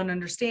people don't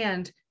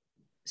understand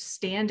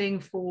standing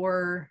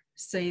for,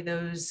 say,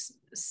 those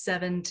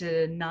 7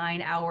 to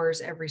 9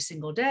 hours every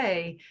single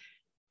day.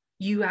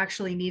 You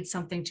actually need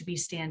something to be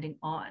standing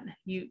on,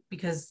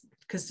 because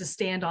because to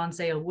stand on,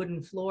 say, a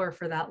wooden floor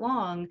for that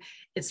long,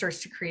 it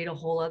starts to create a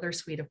whole other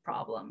suite of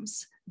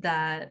problems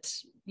that,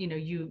 you know,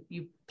 you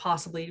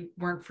possibly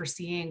weren't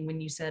foreseeing when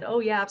you said,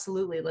 oh yeah,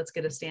 absolutely, let's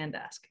get a stand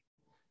desk.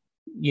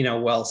 You know,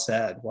 well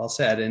said, well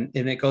said. And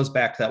it goes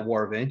back to that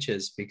war of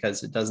inches,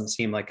 because it doesn't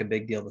seem like a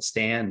big deal to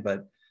stand,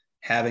 but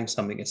having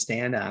something to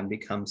stand on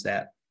becomes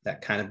that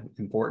kind of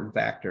important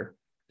factor.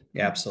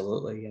 Yeah,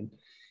 absolutely. And,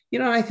 you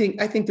know, I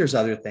think there's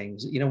other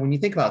things, you know, when you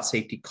think about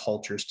safety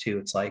cultures too,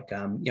 it's like,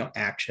 you know,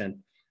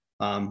 action,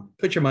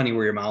 put your money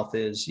where your mouth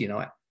is. You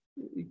know,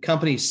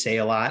 companies say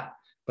a lot,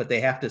 but they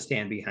have to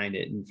stand behind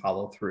it and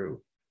follow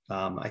through.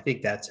 I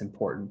think that's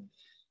important.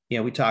 You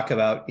know, we talk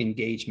about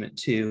engagement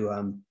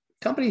too.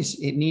 Companies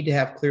need to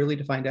have clearly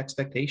defined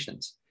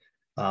expectations.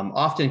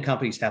 Often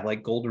companies have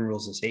like golden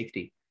rules of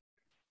safety.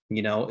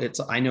 You know,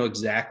 I know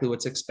exactly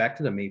what's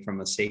expected of me from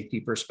a safety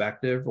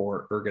perspective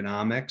or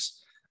ergonomics.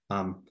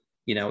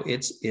 You know,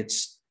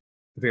 it's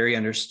very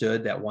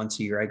understood that once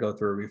a year I go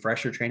through a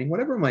refresher training,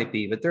 whatever it might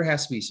be, but there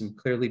has to be some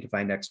clearly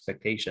defined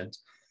expectations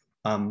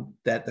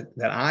that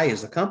I,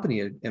 as a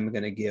company, am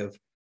going to give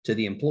to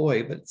the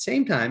employee, but at the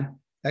same time,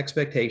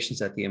 expectations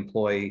that the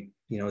employee,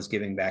 you know, is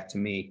giving back to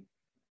me,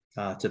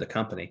 to the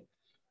company.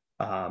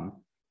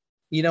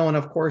 You know, and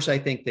of course, I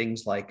think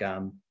things like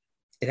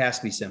it has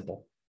to be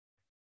simple.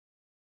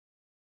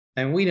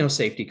 And we know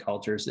safety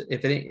cultures.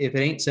 If it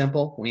ain't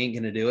simple, we ain't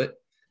going to do it.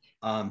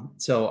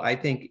 So I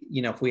think,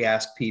 you know, if we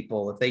ask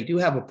people if they do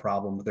have a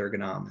problem with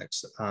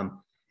ergonomics,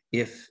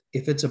 if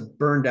it's a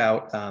burned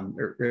out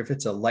or if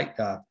it's a light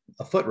a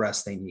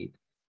footrest they need,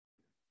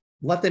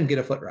 let them get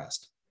a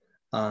footrest.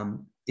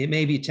 It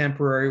may be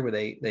temporary, where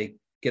they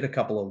get a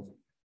couple of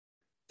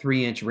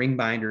 3-inch ring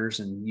binders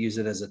and use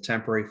it as a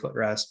temporary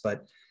footrest,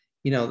 but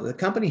you know, the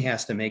company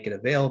has to make it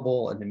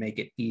available and to make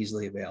it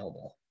easily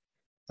available.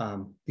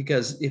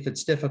 Because if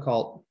it's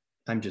difficult,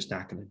 I'm just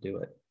not going to do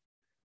it.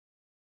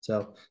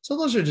 So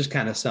those are just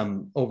kind of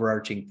some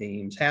overarching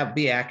themes.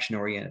 Be action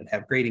oriented,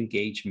 have great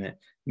engagement,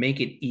 make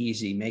it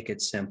easy, make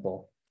it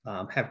simple,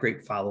 have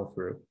great follow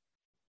through.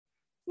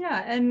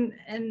 Yeah,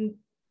 and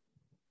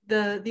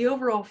the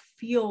overall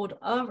field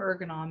of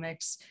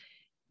ergonomics,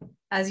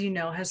 as you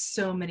know, has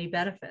so many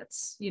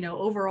benefits. You know,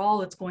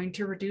 overall, it's going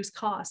to reduce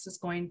costs. It's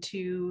going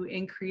to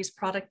increase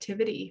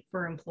productivity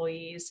for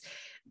employees,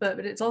 but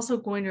it's also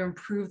going to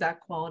improve that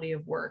quality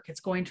of work. It's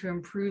going to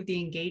improve the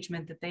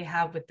engagement that they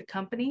have with the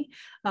company,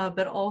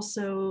 but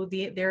also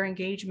their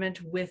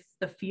engagement with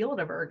the field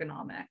of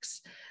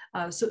ergonomics.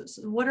 So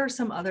what are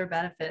some other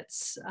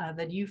benefits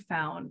that you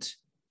found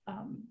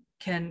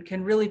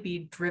can really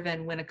be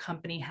driven when a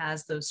company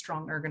has those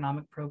strong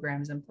ergonomic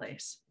programs in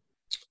place?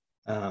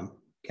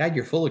 God,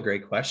 you're full of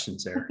great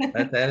questions there.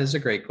 That is a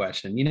great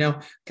question. You know,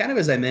 kind of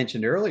as I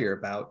mentioned earlier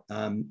about,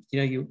 you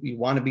know, you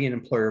want to be an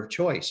employer of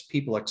choice.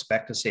 People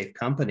expect a safe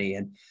company,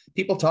 and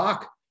people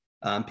talk.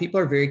 People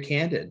are very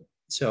candid.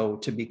 So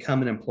to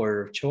become an employer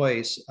of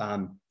choice,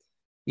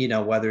 you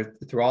know, whether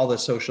through all the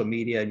social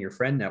media and your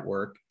friend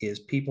network, is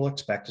people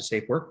expect a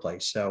safe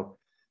workplace. So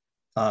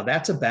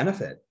that's a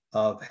benefit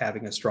of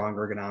having a strong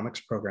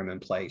ergonomics program in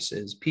place,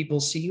 is people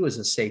see you as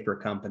a safer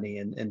company,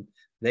 and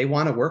they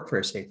want to work for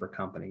a safer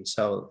company.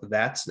 So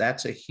that's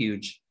a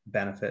huge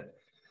benefit.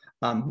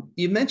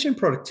 You mentioned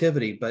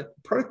productivity, but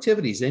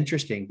productivity is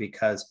interesting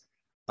because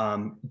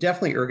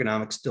definitely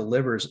ergonomics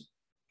delivers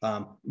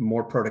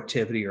more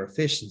productivity or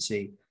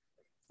efficiency.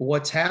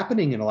 What's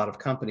happening in a lot of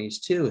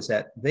companies too is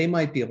that they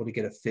might be able to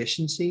get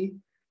efficiency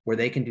where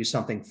they can do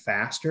something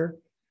faster,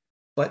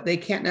 but they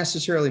can't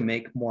necessarily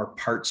make more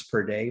parts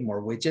per day,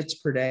 more widgets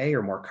per day,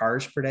 or more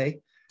cars per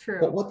day. True.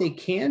 But what they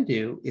can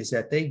do is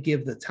that they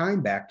give the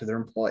time back to their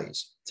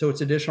employees. So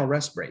it's additional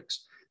rest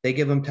breaks. They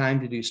give them time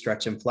to do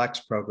stretch and flex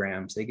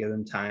programs. They give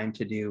them time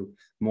to do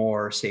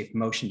more safe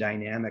motion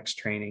dynamics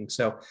training.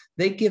 So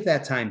they give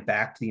that time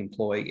back to the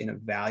employee in a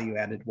value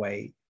added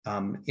way,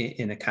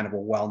 in a kind of a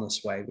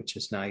wellness way, which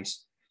is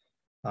nice.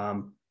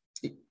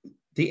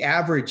 The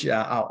average,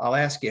 I'll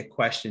ask you a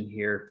question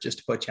here just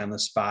to put you on the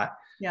spot.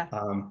 Yeah.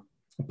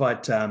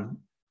 But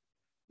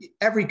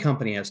every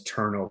company has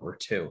turnover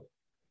too.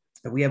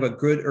 If we have a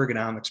good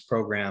ergonomics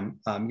program,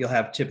 you'll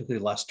have typically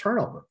less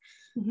turnover.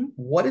 Mm-hmm.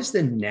 What is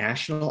the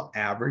national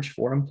average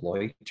for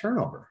employee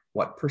turnover?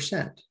 What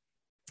percent?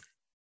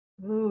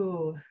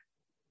 Ooh,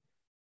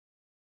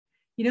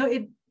 you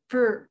know,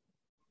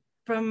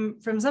 from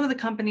some of the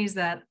companies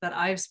that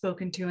I've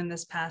spoken to in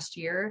this past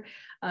year,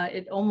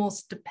 it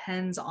almost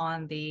depends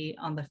on the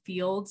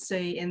field.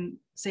 Say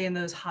in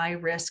those high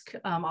risk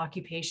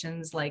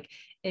occupations like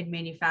in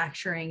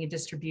manufacturing and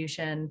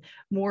distribution,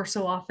 more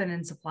so often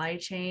in supply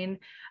chain.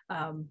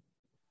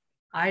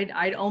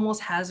 I'd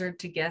almost hazard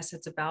to guess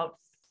it's about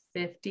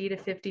 50 to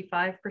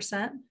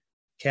 55%.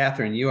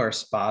 Catherine, you are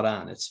spot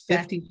on. It's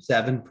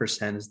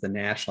 57% is the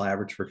national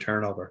average for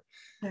turnover.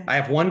 Okay. I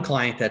have one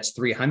client that's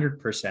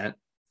 300%.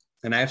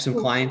 And I have some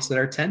clients that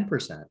are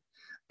 10%,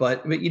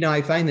 but you know,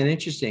 I find that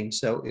interesting.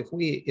 So if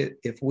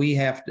we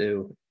have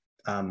to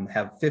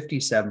have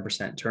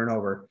 57%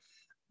 turnover,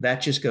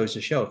 that just goes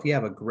to show if you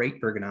have a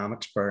great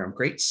ergonomics program,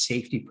 great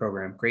safety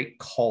program, great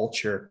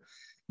culture,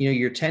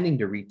 you're tending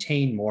to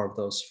retain more of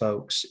those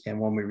folks. And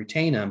when we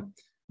retain them,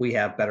 we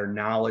have better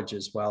knowledge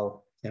as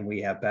well. And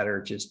we have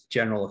better just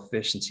general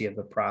efficiency of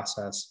the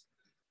process.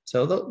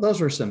 So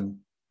those were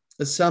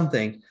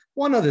something.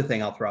 One other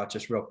thing I'll throw out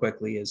just real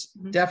quickly is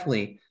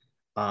definitely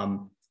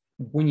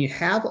when you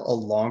have a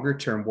longer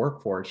term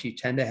workforce, you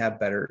tend to have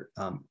better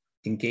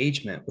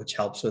engagement, which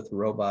helps with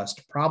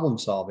robust problem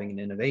solving and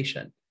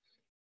innovation.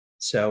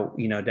 So,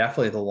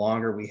 definitely the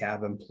longer we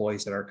have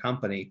employees at our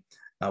company,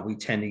 we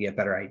tend to get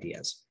better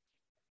ideas.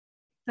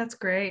 That's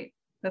great.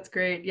 That's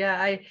great.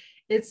 Yeah,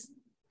 it's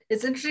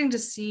interesting to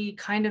see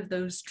kind of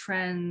those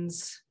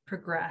trends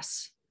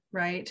progress,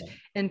 right? Yeah.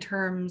 In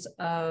terms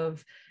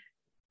of,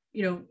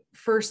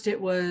 first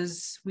it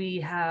was, we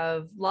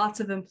have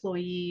lots of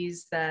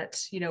employees that,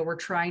 we're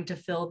trying to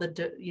fill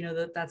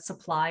that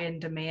supply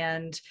and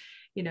demand,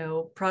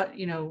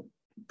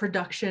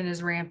 production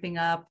is ramping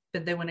up,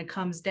 but then when it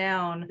comes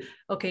down,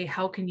 okay,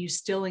 how can you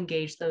still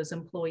engage those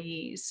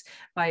employees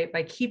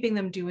by keeping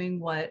them doing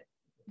what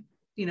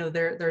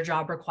their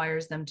job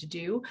requires them to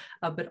do,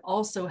 but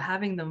also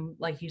having them,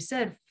 like you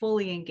said,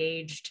 fully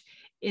engaged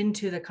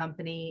into the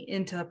company,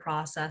 into the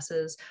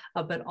processes,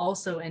 but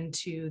also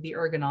into the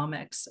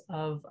ergonomics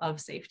of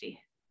safety.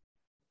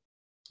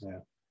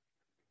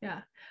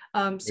 Yeah.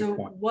 So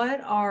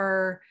what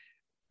are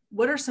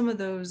some of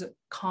those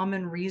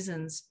common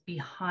reasons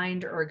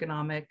behind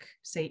ergonomic,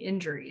 say,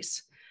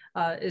 injuries?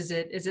 Is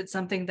it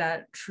something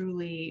that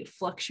truly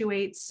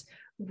fluctuates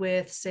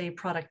with, say,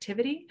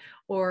 productivity,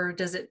 or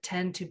does it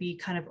tend to be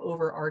kind of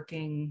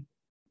overarching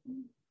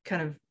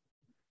kind of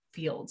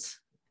fields?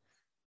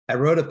 I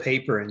wrote a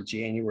paper in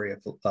January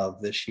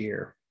of this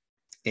year,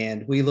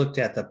 and we looked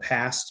at the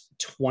past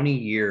 20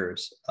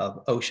 years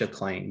of OSHA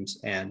claims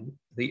and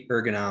the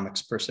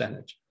ergonomics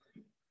percentage.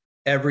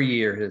 Every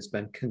year has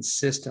been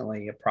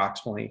consistently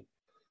approximately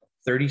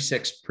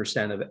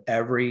 36% of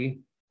every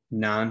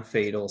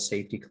non-fatal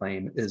safety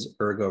claim is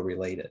ergo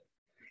related.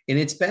 And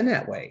it's been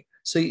that way.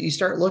 So you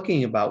start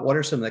looking about what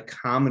are some of the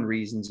common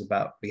reasons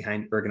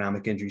behind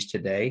ergonomic injuries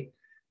today.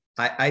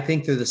 I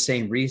think they're the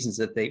same reasons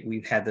that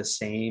we've had the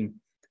same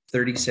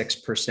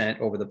 36%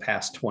 over the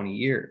past 20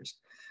 years.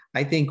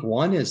 I think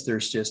one is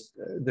there's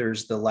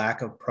the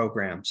lack of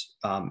programs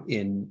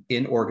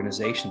in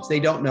organizations.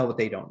 They don't know what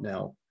they don't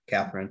know,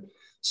 Catherine.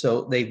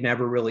 So they've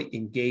never really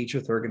engaged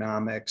with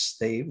ergonomics.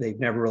 They've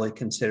never really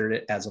considered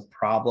it as a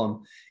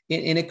problem.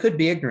 And it could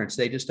be ignorance.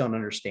 They just don't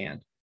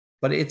understand.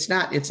 But it's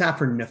not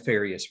for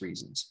nefarious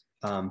reasons.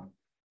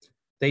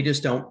 They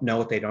just don't know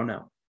what they don't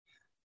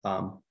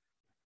know.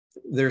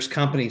 There's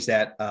companies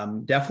that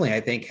definitely, I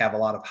think, have a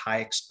lot of high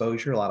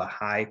exposure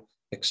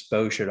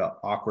to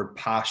awkward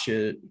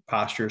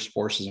postures,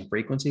 forces, and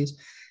frequencies.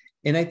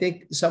 And I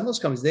think some of those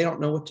companies, they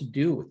don't know what to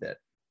do with it.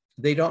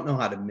 They don't know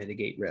how to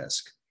mitigate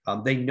risk.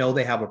 They know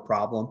they have a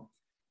problem,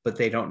 but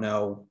they don't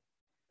know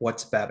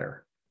what's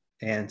better.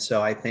 And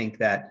so I think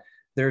that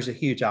there's a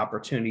huge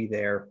opportunity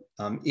there.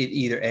 It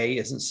either A,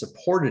 isn't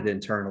supported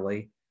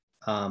internally,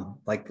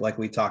 like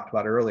we talked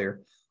about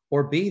earlier,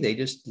 or B, they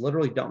just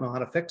literally don't know how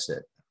to fix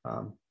it.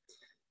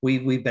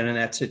 We've been in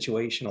that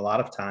situation a lot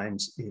of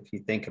times. If you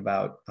think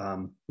about,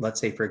 let's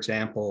say, for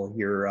example,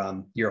 you're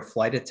a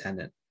flight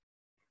attendant,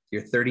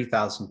 you're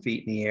 30,000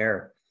 feet in the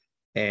air,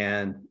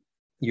 and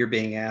you're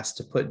being asked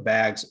to put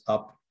bags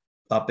up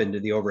into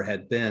the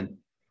overhead bin.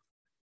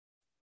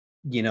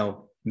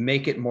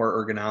 Make it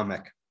more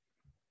ergonomic.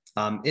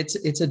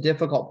 It's a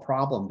difficult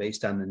problem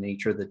based on the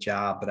nature of the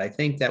job, but I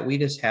think that we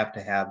just have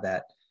to have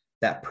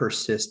that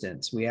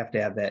persistence. We have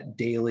to have that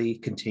daily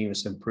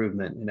continuous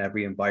improvement in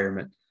every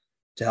environment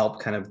to help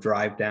kind of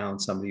drive down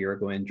some of the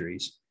ergo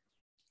injuries.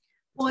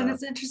 Well, and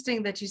it's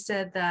interesting that you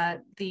said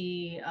that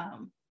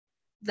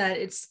that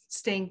it's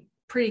staying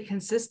pretty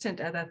consistent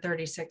at that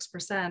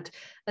 36%,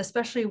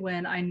 especially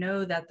when I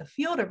know that the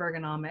field of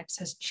ergonomics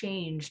has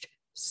changed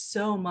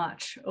so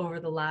much over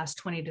the last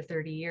 20 to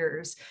 30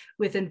 years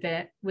with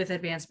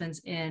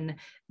advancements in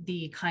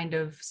the kind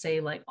of,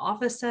 say, like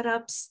office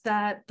setups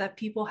that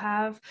people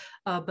have,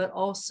 but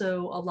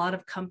also a lot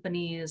of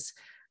companies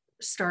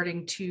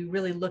starting to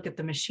really look at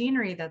the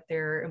machinery that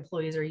their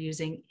employees are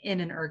using in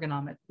an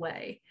ergonomic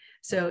way.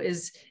 So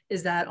is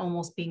that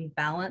almost being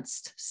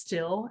balanced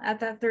still at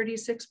that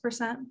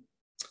 36%?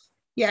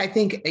 Yeah, I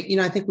think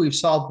we've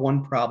solved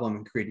one problem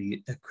and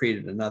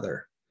created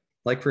another.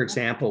 Like, for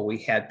example, we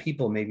had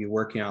people maybe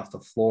working off the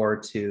floor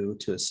to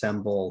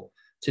assemble,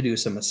 to do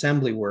some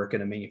assembly work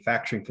in a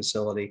manufacturing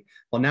facility.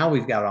 Well, now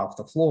we've got off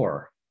the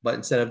floor, but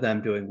instead of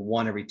them doing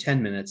one every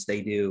 10 minutes,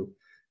 they do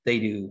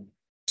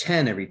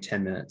 10 every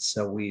 10 minutes.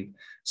 So we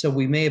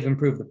may have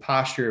improved the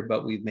posture,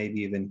 but we've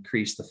maybe even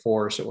increased the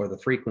force or the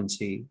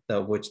frequency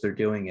of which they're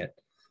doing it.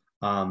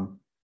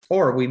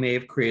 Or we may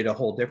have created a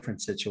whole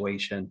different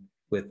situation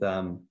with,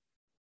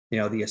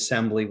 the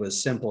assembly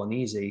was simple and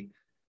easy,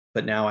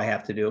 but now I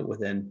have to do it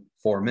within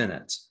 4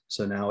 minutes.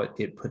 So now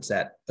it puts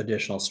that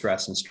additional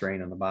stress and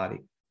strain on the body.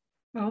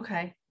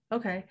 Okay.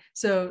 Okay.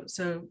 So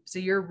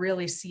you're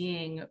really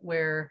seeing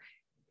where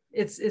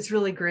it's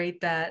really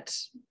great that,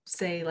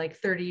 say, like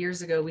 30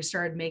 years ago we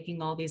started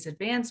making all these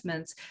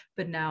advancements,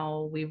 but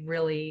now we've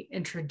really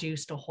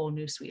introduced a whole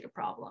new suite of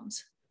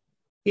problems.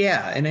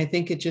 Yeah, and I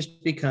think it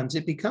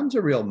becomes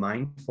a real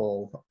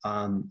mindful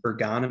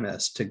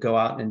ergonomist to go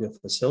out into a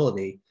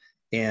facility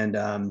and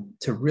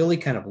to really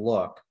kind of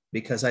look,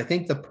 because I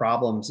think the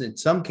problems in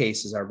some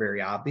cases are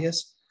very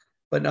obvious,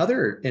 but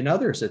in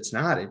others it's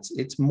not.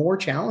 It's more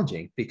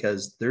challenging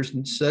because there's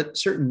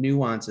certain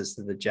nuances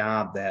to the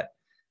job that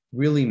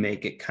really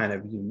make it kind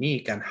of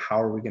unique on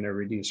how are we going to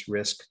reduce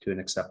risk to an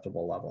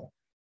acceptable level.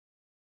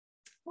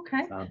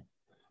 Okay.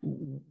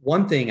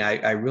 One thing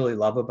I really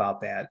love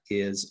about that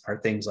are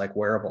things like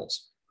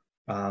wearables.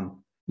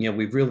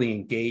 We've really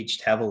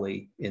engaged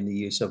heavily in the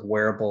use of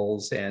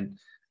wearables and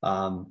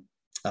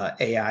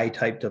AI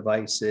type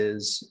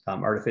devices,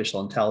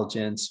 artificial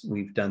intelligence.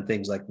 We've done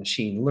things like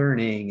machine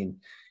learning and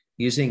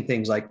using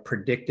things like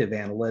predictive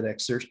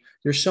analytics.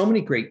 There's so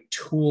many great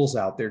tools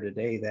out there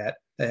today that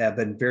have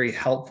been very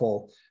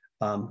helpful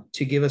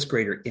to give us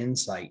greater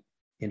insight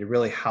into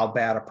really how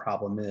bad a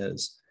problem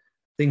is.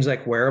 Things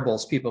like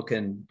wearables people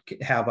can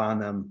have on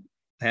them,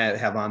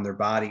 have on their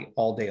body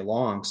all day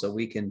long, so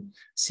we can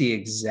see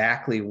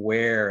exactly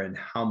where and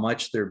how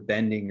much they're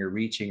bending or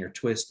reaching or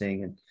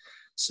twisting. And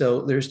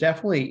so there's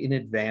definitely an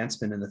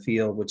advancement in the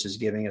field, which is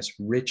giving us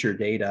richer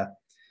data.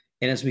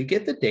 And as we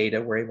get the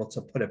data, we're able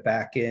to put it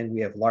back in.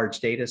 We have large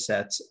data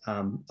sets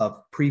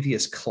of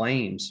previous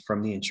claims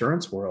from the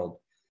insurance world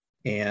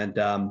and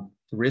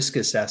risk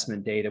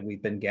assessment data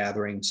we've been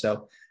gathering.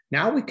 So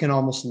now we can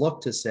almost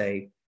look to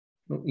say,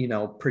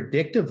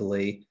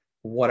 predictively,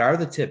 what are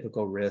the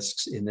typical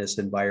risks in this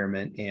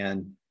environment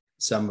and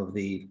some of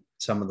the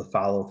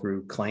follow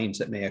through claims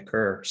that may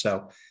occur.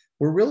 So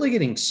we're really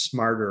getting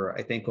smarter,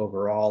 I think,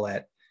 overall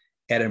at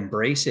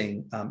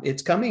embracing.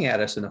 It's coming at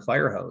us in a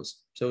fire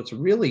hose. So it's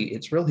really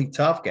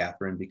tough,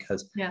 Catherine,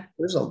 because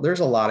there's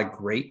a lot of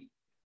great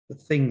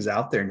things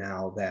out there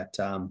now that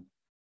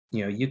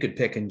you could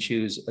pick and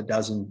choose a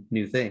dozen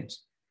new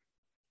things.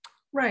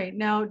 Right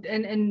now,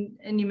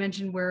 and you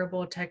mentioned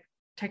wearable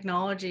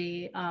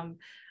technology.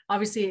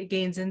 Obviously, it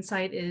gains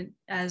insight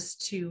as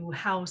to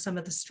how some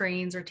of the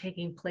strains are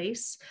taking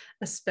place,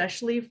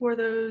 especially for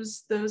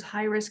those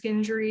high risk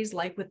injuries,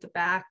 like with the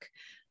back,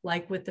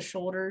 like with the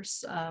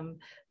shoulders.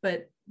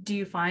 But do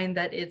you find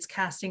that it's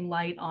casting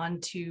light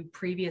onto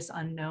previous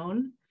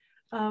unknown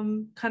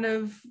kind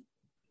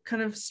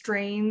of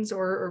strains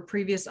or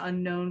previous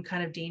unknown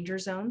kind of danger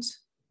zones?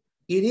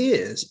 It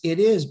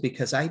is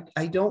because I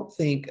don't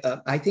think,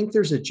 I think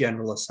there's a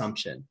general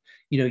assumption,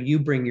 you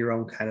bring your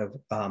own kind of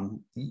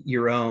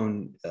your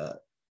own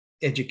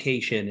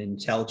education and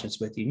intelligence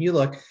with you, and you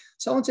look,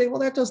 someone say, well,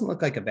 that doesn't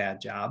look like a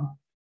bad job.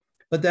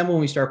 But then when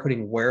we start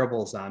putting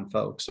wearables on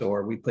folks,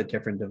 or we put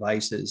different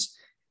devices,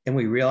 and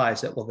we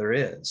realize that, well, there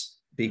is,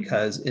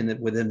 because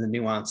within the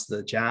nuance of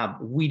the job,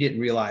 we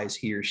didn't realize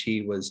he or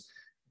she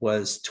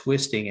was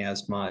twisting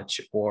as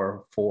much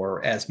or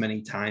for as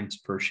many times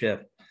per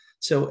shift.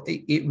 So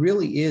it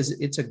really is,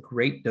 it's a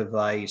great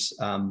device,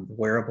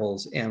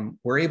 wearables, and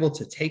we're able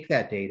to take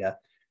that data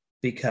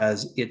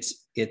because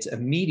it's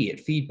immediate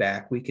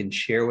feedback we can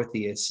share with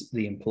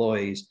the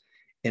employees,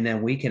 and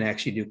then we can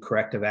actually do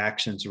corrective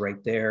actions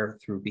right there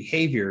through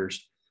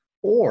behaviors.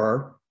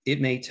 Or it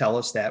may tell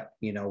us that,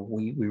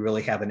 we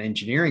really have an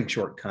engineering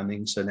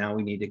shortcoming, so now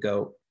we need to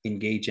go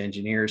engage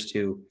engineers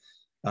to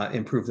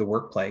improve the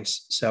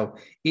workplace. So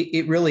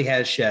it really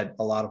has shed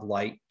a lot of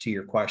light to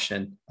your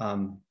question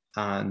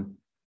on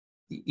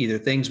either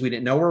things we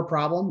didn't know were a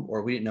problem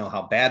or we didn't know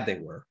how bad they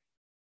were.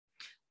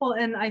 Well,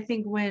 and I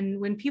think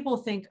when people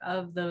think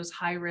of those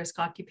high risk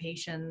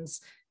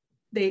occupations,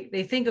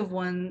 they think of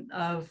one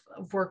of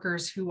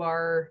workers who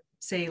are,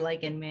 say,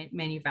 like in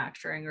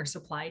manufacturing or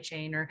supply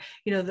chain, or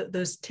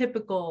those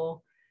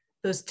typical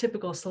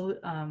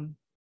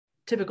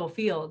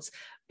fields.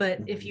 But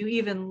if you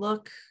even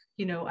look,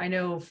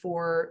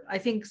 I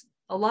think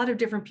a lot of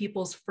different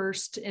people's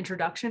first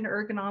introduction to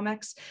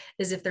ergonomics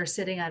is if they're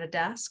sitting at a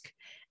desk.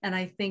 And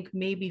I think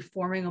maybe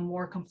forming a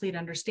more complete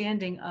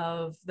understanding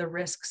of the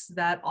risks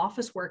that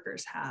office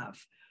workers have,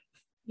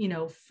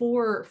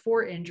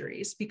 for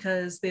injuries,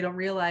 because they don't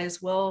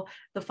realize, well,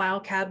 the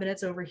file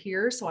cabinet's over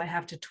here, so I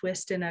have to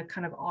twist in a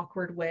kind of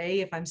awkward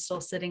way if I'm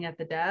still sitting at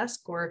the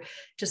desk, or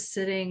just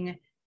sitting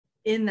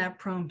in that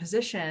prone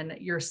position.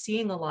 You're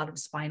seeing a lot of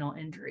spinal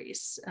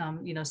injuries,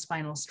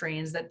 spinal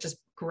strains that just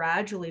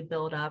gradually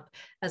build up,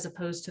 as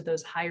opposed to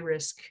those high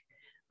risk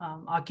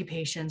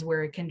occupations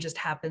where it can just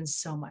happen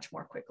so much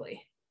more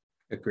quickly.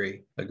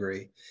 Agree.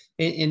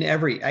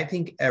 I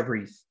think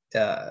every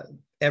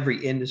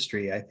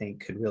industry, I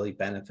think, could really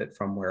benefit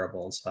from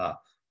wearables,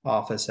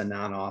 office and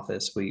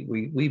non-office.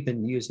 We've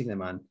been using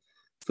them on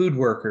food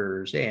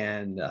workers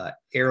and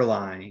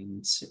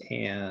airlines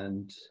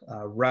and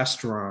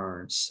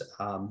restaurants,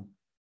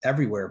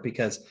 everywhere,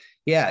 because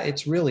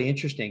it's really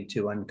interesting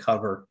to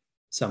uncover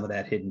some of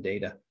that hidden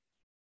data.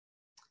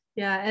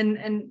 Yeah,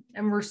 and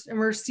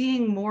we're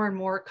seeing more and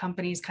more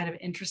companies kind of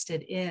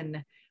interested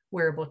in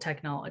wearable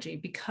technology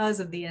because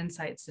of the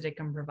insights that it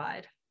can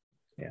provide.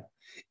 Yeah.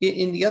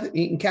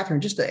 In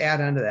Catherine, just to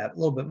add on to that a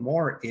little bit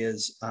more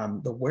is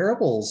the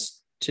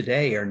wearables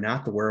today are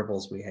not the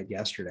wearables we had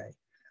yesterday.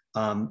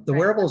 The Right.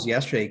 wearables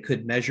yesterday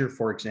could measure,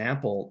 for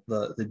example,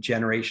 the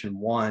generation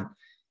one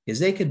is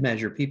they could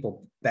measure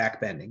people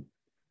back bending,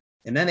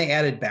 and then they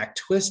added back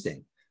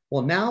twisting.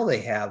 Well, now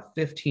they have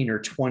 15 or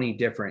 20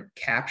 different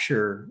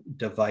capture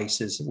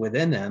devices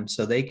within them,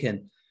 so they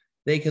can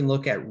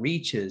look at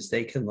reaches,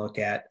 they can look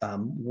at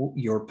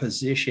your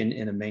position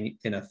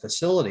in a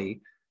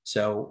facility.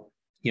 So,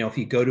 if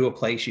you go to a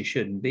place you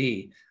shouldn't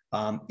be,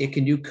 it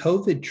can do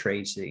COVID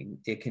tracing.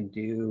 It can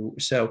do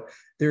so.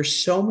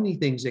 There's so many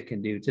things it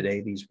can do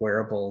today, these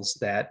wearables,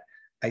 that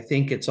I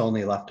think it's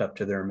only left up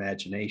to their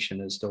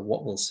imagination as to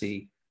what we'll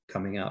see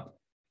coming up.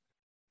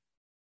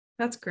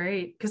 That's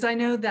great, because I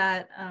know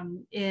that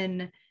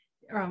in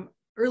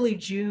early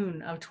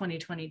June of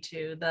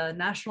 2022, the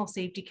National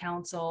Safety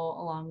Council,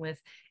 along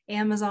with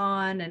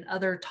Amazon and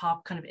other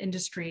top kind of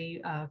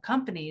industry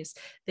companies,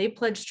 they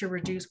pledged to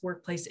reduce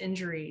workplace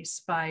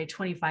injuries by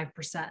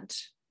 25%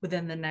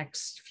 within the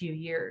next few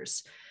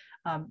years.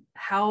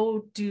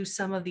 How do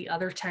some of the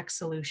other tech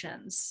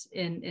solutions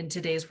in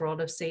today's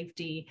world of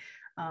safety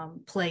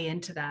play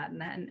into that,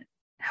 and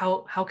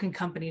how can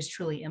companies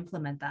truly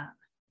implement that?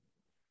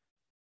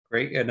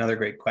 Great, another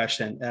great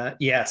question.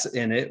 Yes,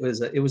 and it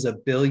was a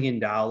 $1 billion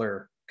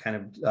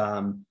kind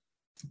of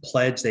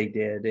pledge they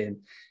did, and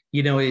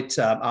it's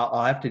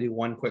I'll have to do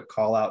one quick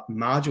call out.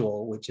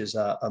 Module, which is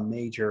a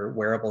major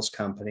wearables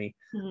company,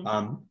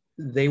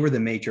 they were the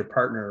major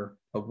partner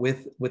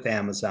with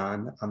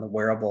Amazon on the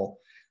wearable,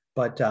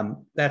 but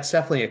that's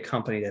definitely a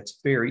company that's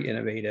very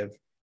innovative,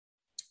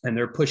 and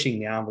they're pushing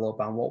the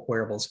envelope on what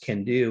wearables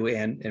can do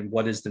and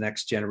what does the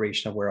next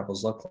generation of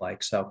wearables look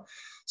like. So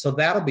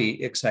that'll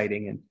be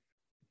exciting. And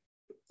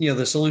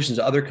the solutions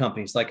of other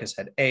companies, like I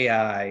said,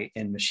 AI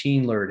and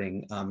machine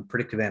learning,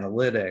 predictive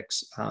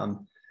analytics,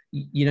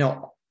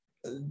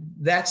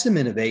 that's some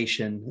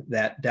innovation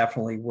that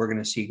definitely we're going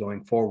to see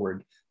going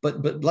forward.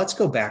 But let's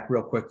go back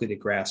real quickly to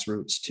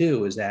grassroots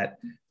too, is that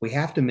we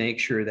have to make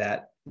sure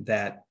that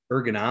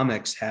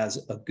ergonomics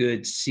has a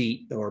good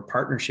seat or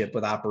partnership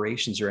with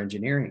operations or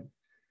engineering,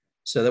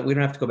 so that we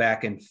don't have to go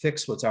back and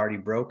fix what's already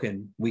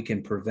broken. We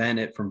can prevent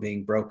it from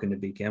being broken to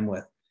begin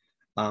with.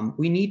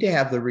 We need to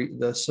have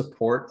the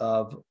support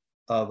of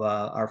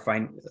our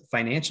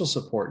financial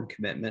support and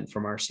commitment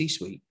from our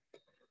C-suite.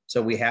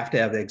 So we have to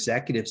have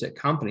executives at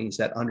companies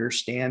that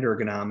understand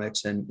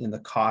ergonomics and the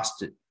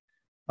cost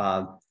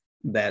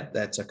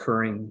that's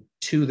occurring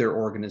to their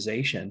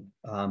organization.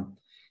 On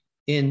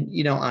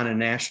a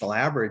national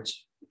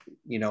average,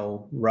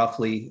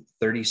 roughly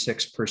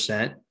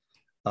 36%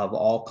 of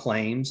all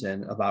claims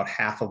and about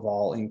half of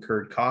all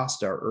incurred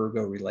costs are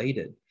ergo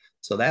related.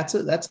 So that's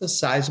a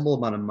sizable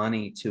amount of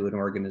money to an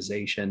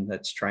organization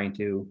that's trying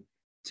to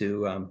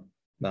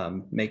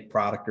make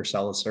product or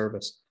sell a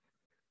service.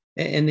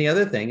 And the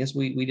other thing is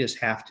we just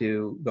have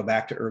to go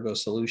back to Ergo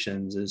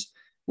Solutions. Is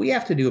we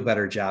have to do a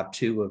better job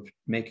too of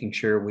making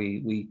sure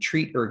we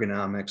treat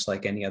ergonomics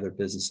like any other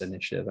business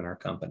initiative in our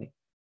company.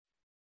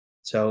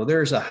 So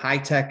there's a high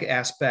tech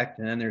aspect,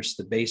 and then there's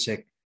the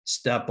basic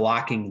stuff,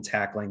 blocking and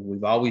tackling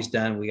we've always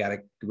done.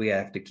 We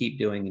have to keep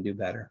doing and do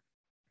better.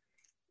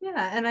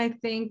 Yeah, and I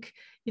think,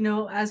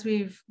 as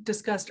we've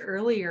discussed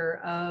earlier,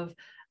 of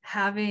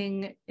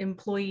having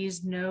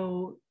employees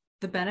know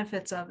the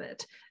benefits of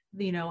it,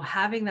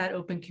 having that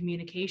open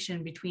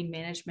communication between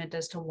management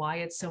as to why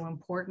it's so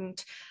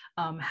important,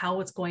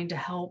 how it's going to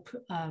help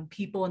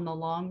people in the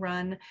long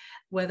run,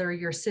 whether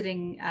you're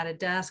sitting at a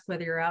desk,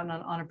 whether you're out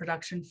on a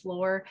production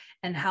floor,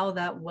 and how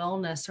that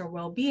wellness or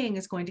well-being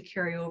is going to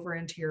carry over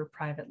into your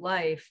private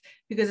life,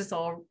 because it's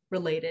all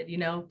related.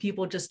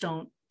 People just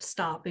don't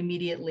stop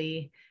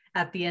immediately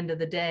at the end of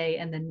the day,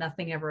 and then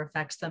nothing ever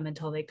affects them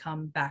until they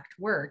come back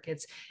to work.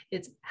 It's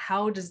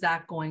how does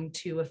that going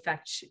to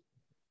affect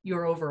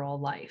your overall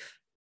life?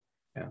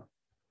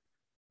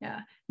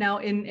 Yeah. Now,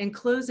 in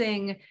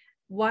closing,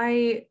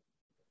 why,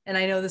 and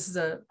I know this is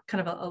a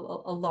kind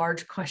of a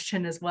large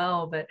question as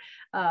well, but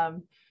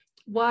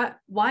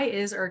why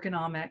is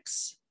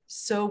ergonomics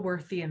so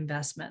worth the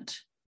investment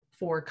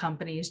for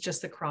companies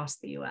just across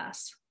the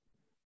US?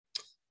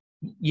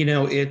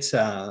 It's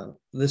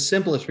the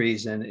simplest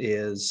reason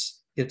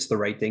is it's the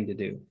right thing to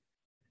do.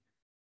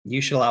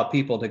 You should allow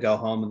people to go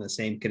home in the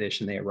same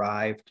condition they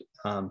arrived.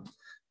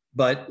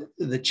 But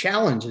the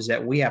challenge is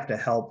that we have to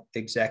help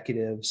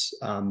executives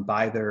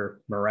by their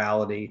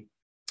morality.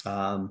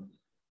 And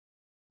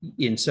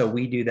so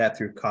we do that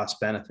through cost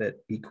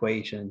benefit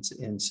equations.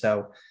 And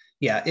so,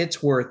 yeah,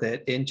 it's worth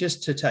it. And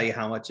just to tell you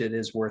how much it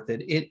is worth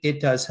it, it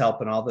does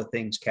help in all the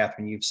things,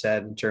 Catherine, you've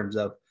said in terms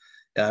of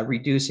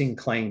reducing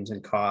claims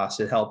and costs.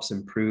 It helps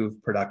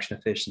improve production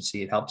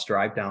efficiency. It helps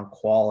drive down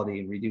quality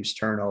and reduce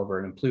turnover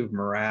and improve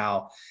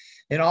morale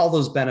and all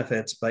those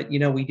benefits. But,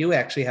 we do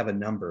actually have a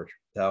number,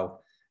 though.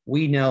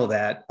 we know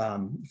that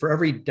for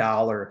every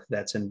dollar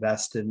that's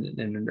invested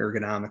in an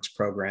ergonomics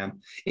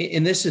program,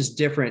 and this is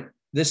different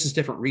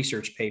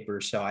research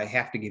papers, so I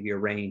have to give you a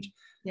range.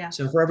 Yeah.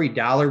 So for every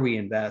dollar we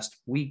invest,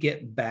 we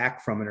get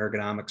back from an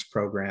ergonomics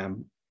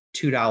program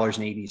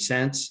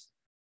 $2.80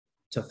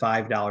 to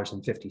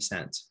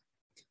 $5.50.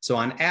 So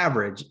on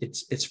average,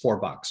 it's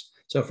 $4.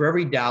 So for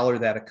every dollar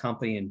that a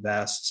company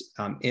invests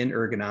in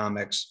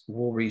ergonomics,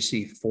 we'll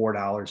receive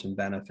 $4 in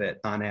benefit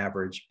on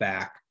average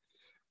back.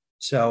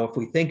 So if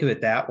we think of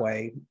it that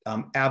way,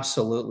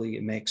 absolutely,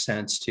 it makes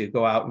sense to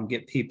go out and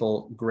get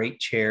people great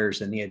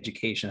chairs and the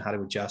education, how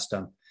to adjust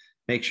them,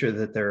 make sure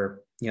that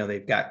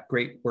they've got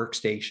great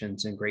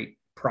workstations and great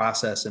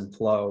process and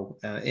flow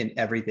in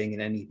everything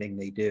and anything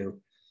they do.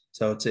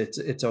 So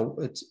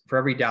it's for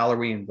every dollar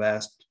we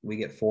invest, we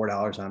get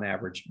 $4 on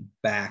average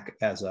back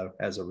as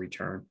a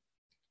return.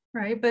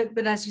 Right.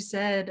 But as you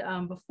said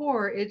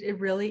before, it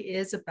really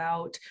is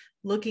about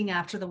looking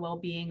after the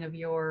well-being of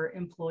your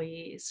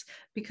employees,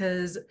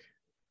 because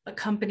a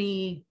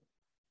company,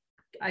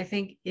 I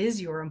think, is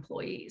your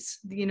employees.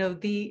 These are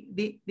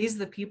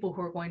the people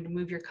who are going to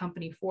move your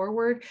company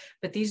forward,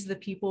 but these are the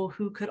people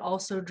who could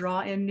also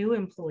draw in new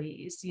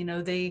employees.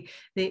 They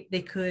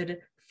could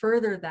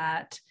further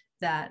that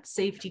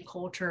safety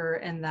culture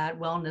and that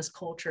wellness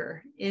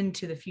culture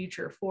into the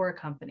future for a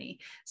company.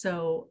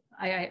 So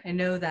I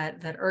know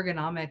that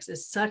ergonomics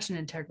is such an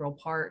integral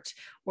part,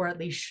 or at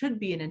least should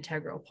be an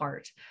integral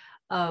part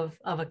of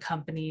a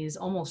company's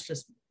almost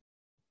just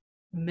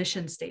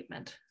mission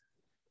statement.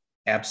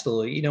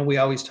 Absolutely. We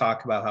always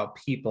talk about how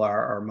people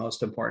are our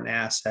most important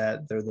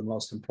asset. They're the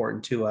most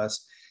important to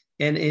us.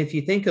 And if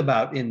you think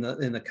about in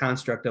the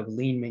construct of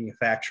lean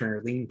manufacturing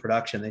or lean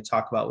production, they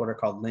talk about what are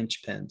called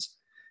linchpins.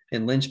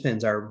 And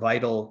linchpins are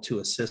vital to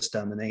a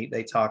system. And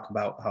they talk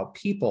about how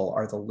people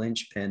are the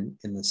linchpin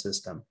in the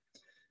system.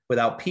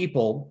 Without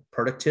people,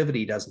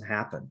 productivity doesn't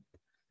happen.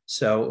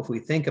 So if we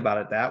think about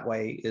it that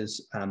way,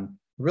 is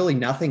really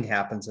nothing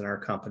happens in our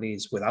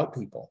companies without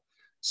people.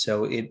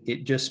 So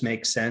it just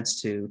makes sense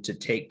to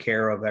take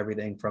care of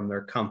everything from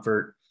their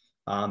comfort,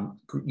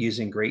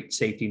 using great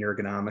safety and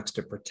ergonomics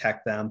to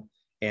protect them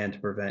and to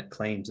prevent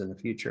claims in the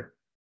future.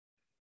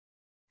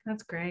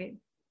 That's great.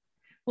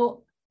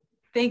 Well,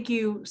 thank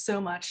you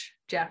so much,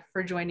 Jeff,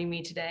 for joining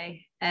me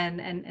today,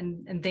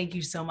 and thank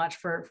you so much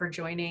for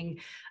joining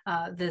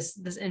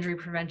this Injury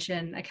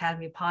Prevention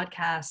Academy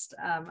podcast.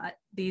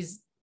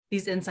 These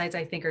insights,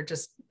 I think, are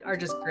just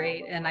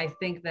great, and I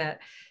think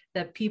that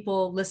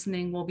people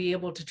listening will be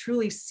able to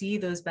truly see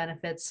those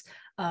benefits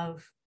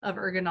of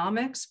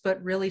ergonomics,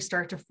 but really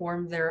start to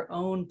form their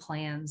own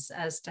plans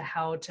as to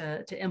how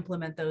to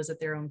implement those at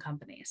their own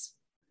companies.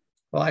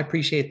 Well, I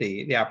appreciate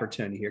the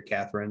opportunity here,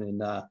 Catherine.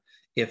 And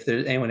if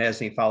anyone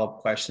has any follow-up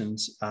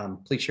questions,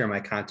 please share my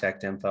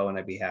contact info and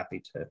I'd be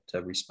happy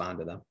to respond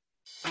to them.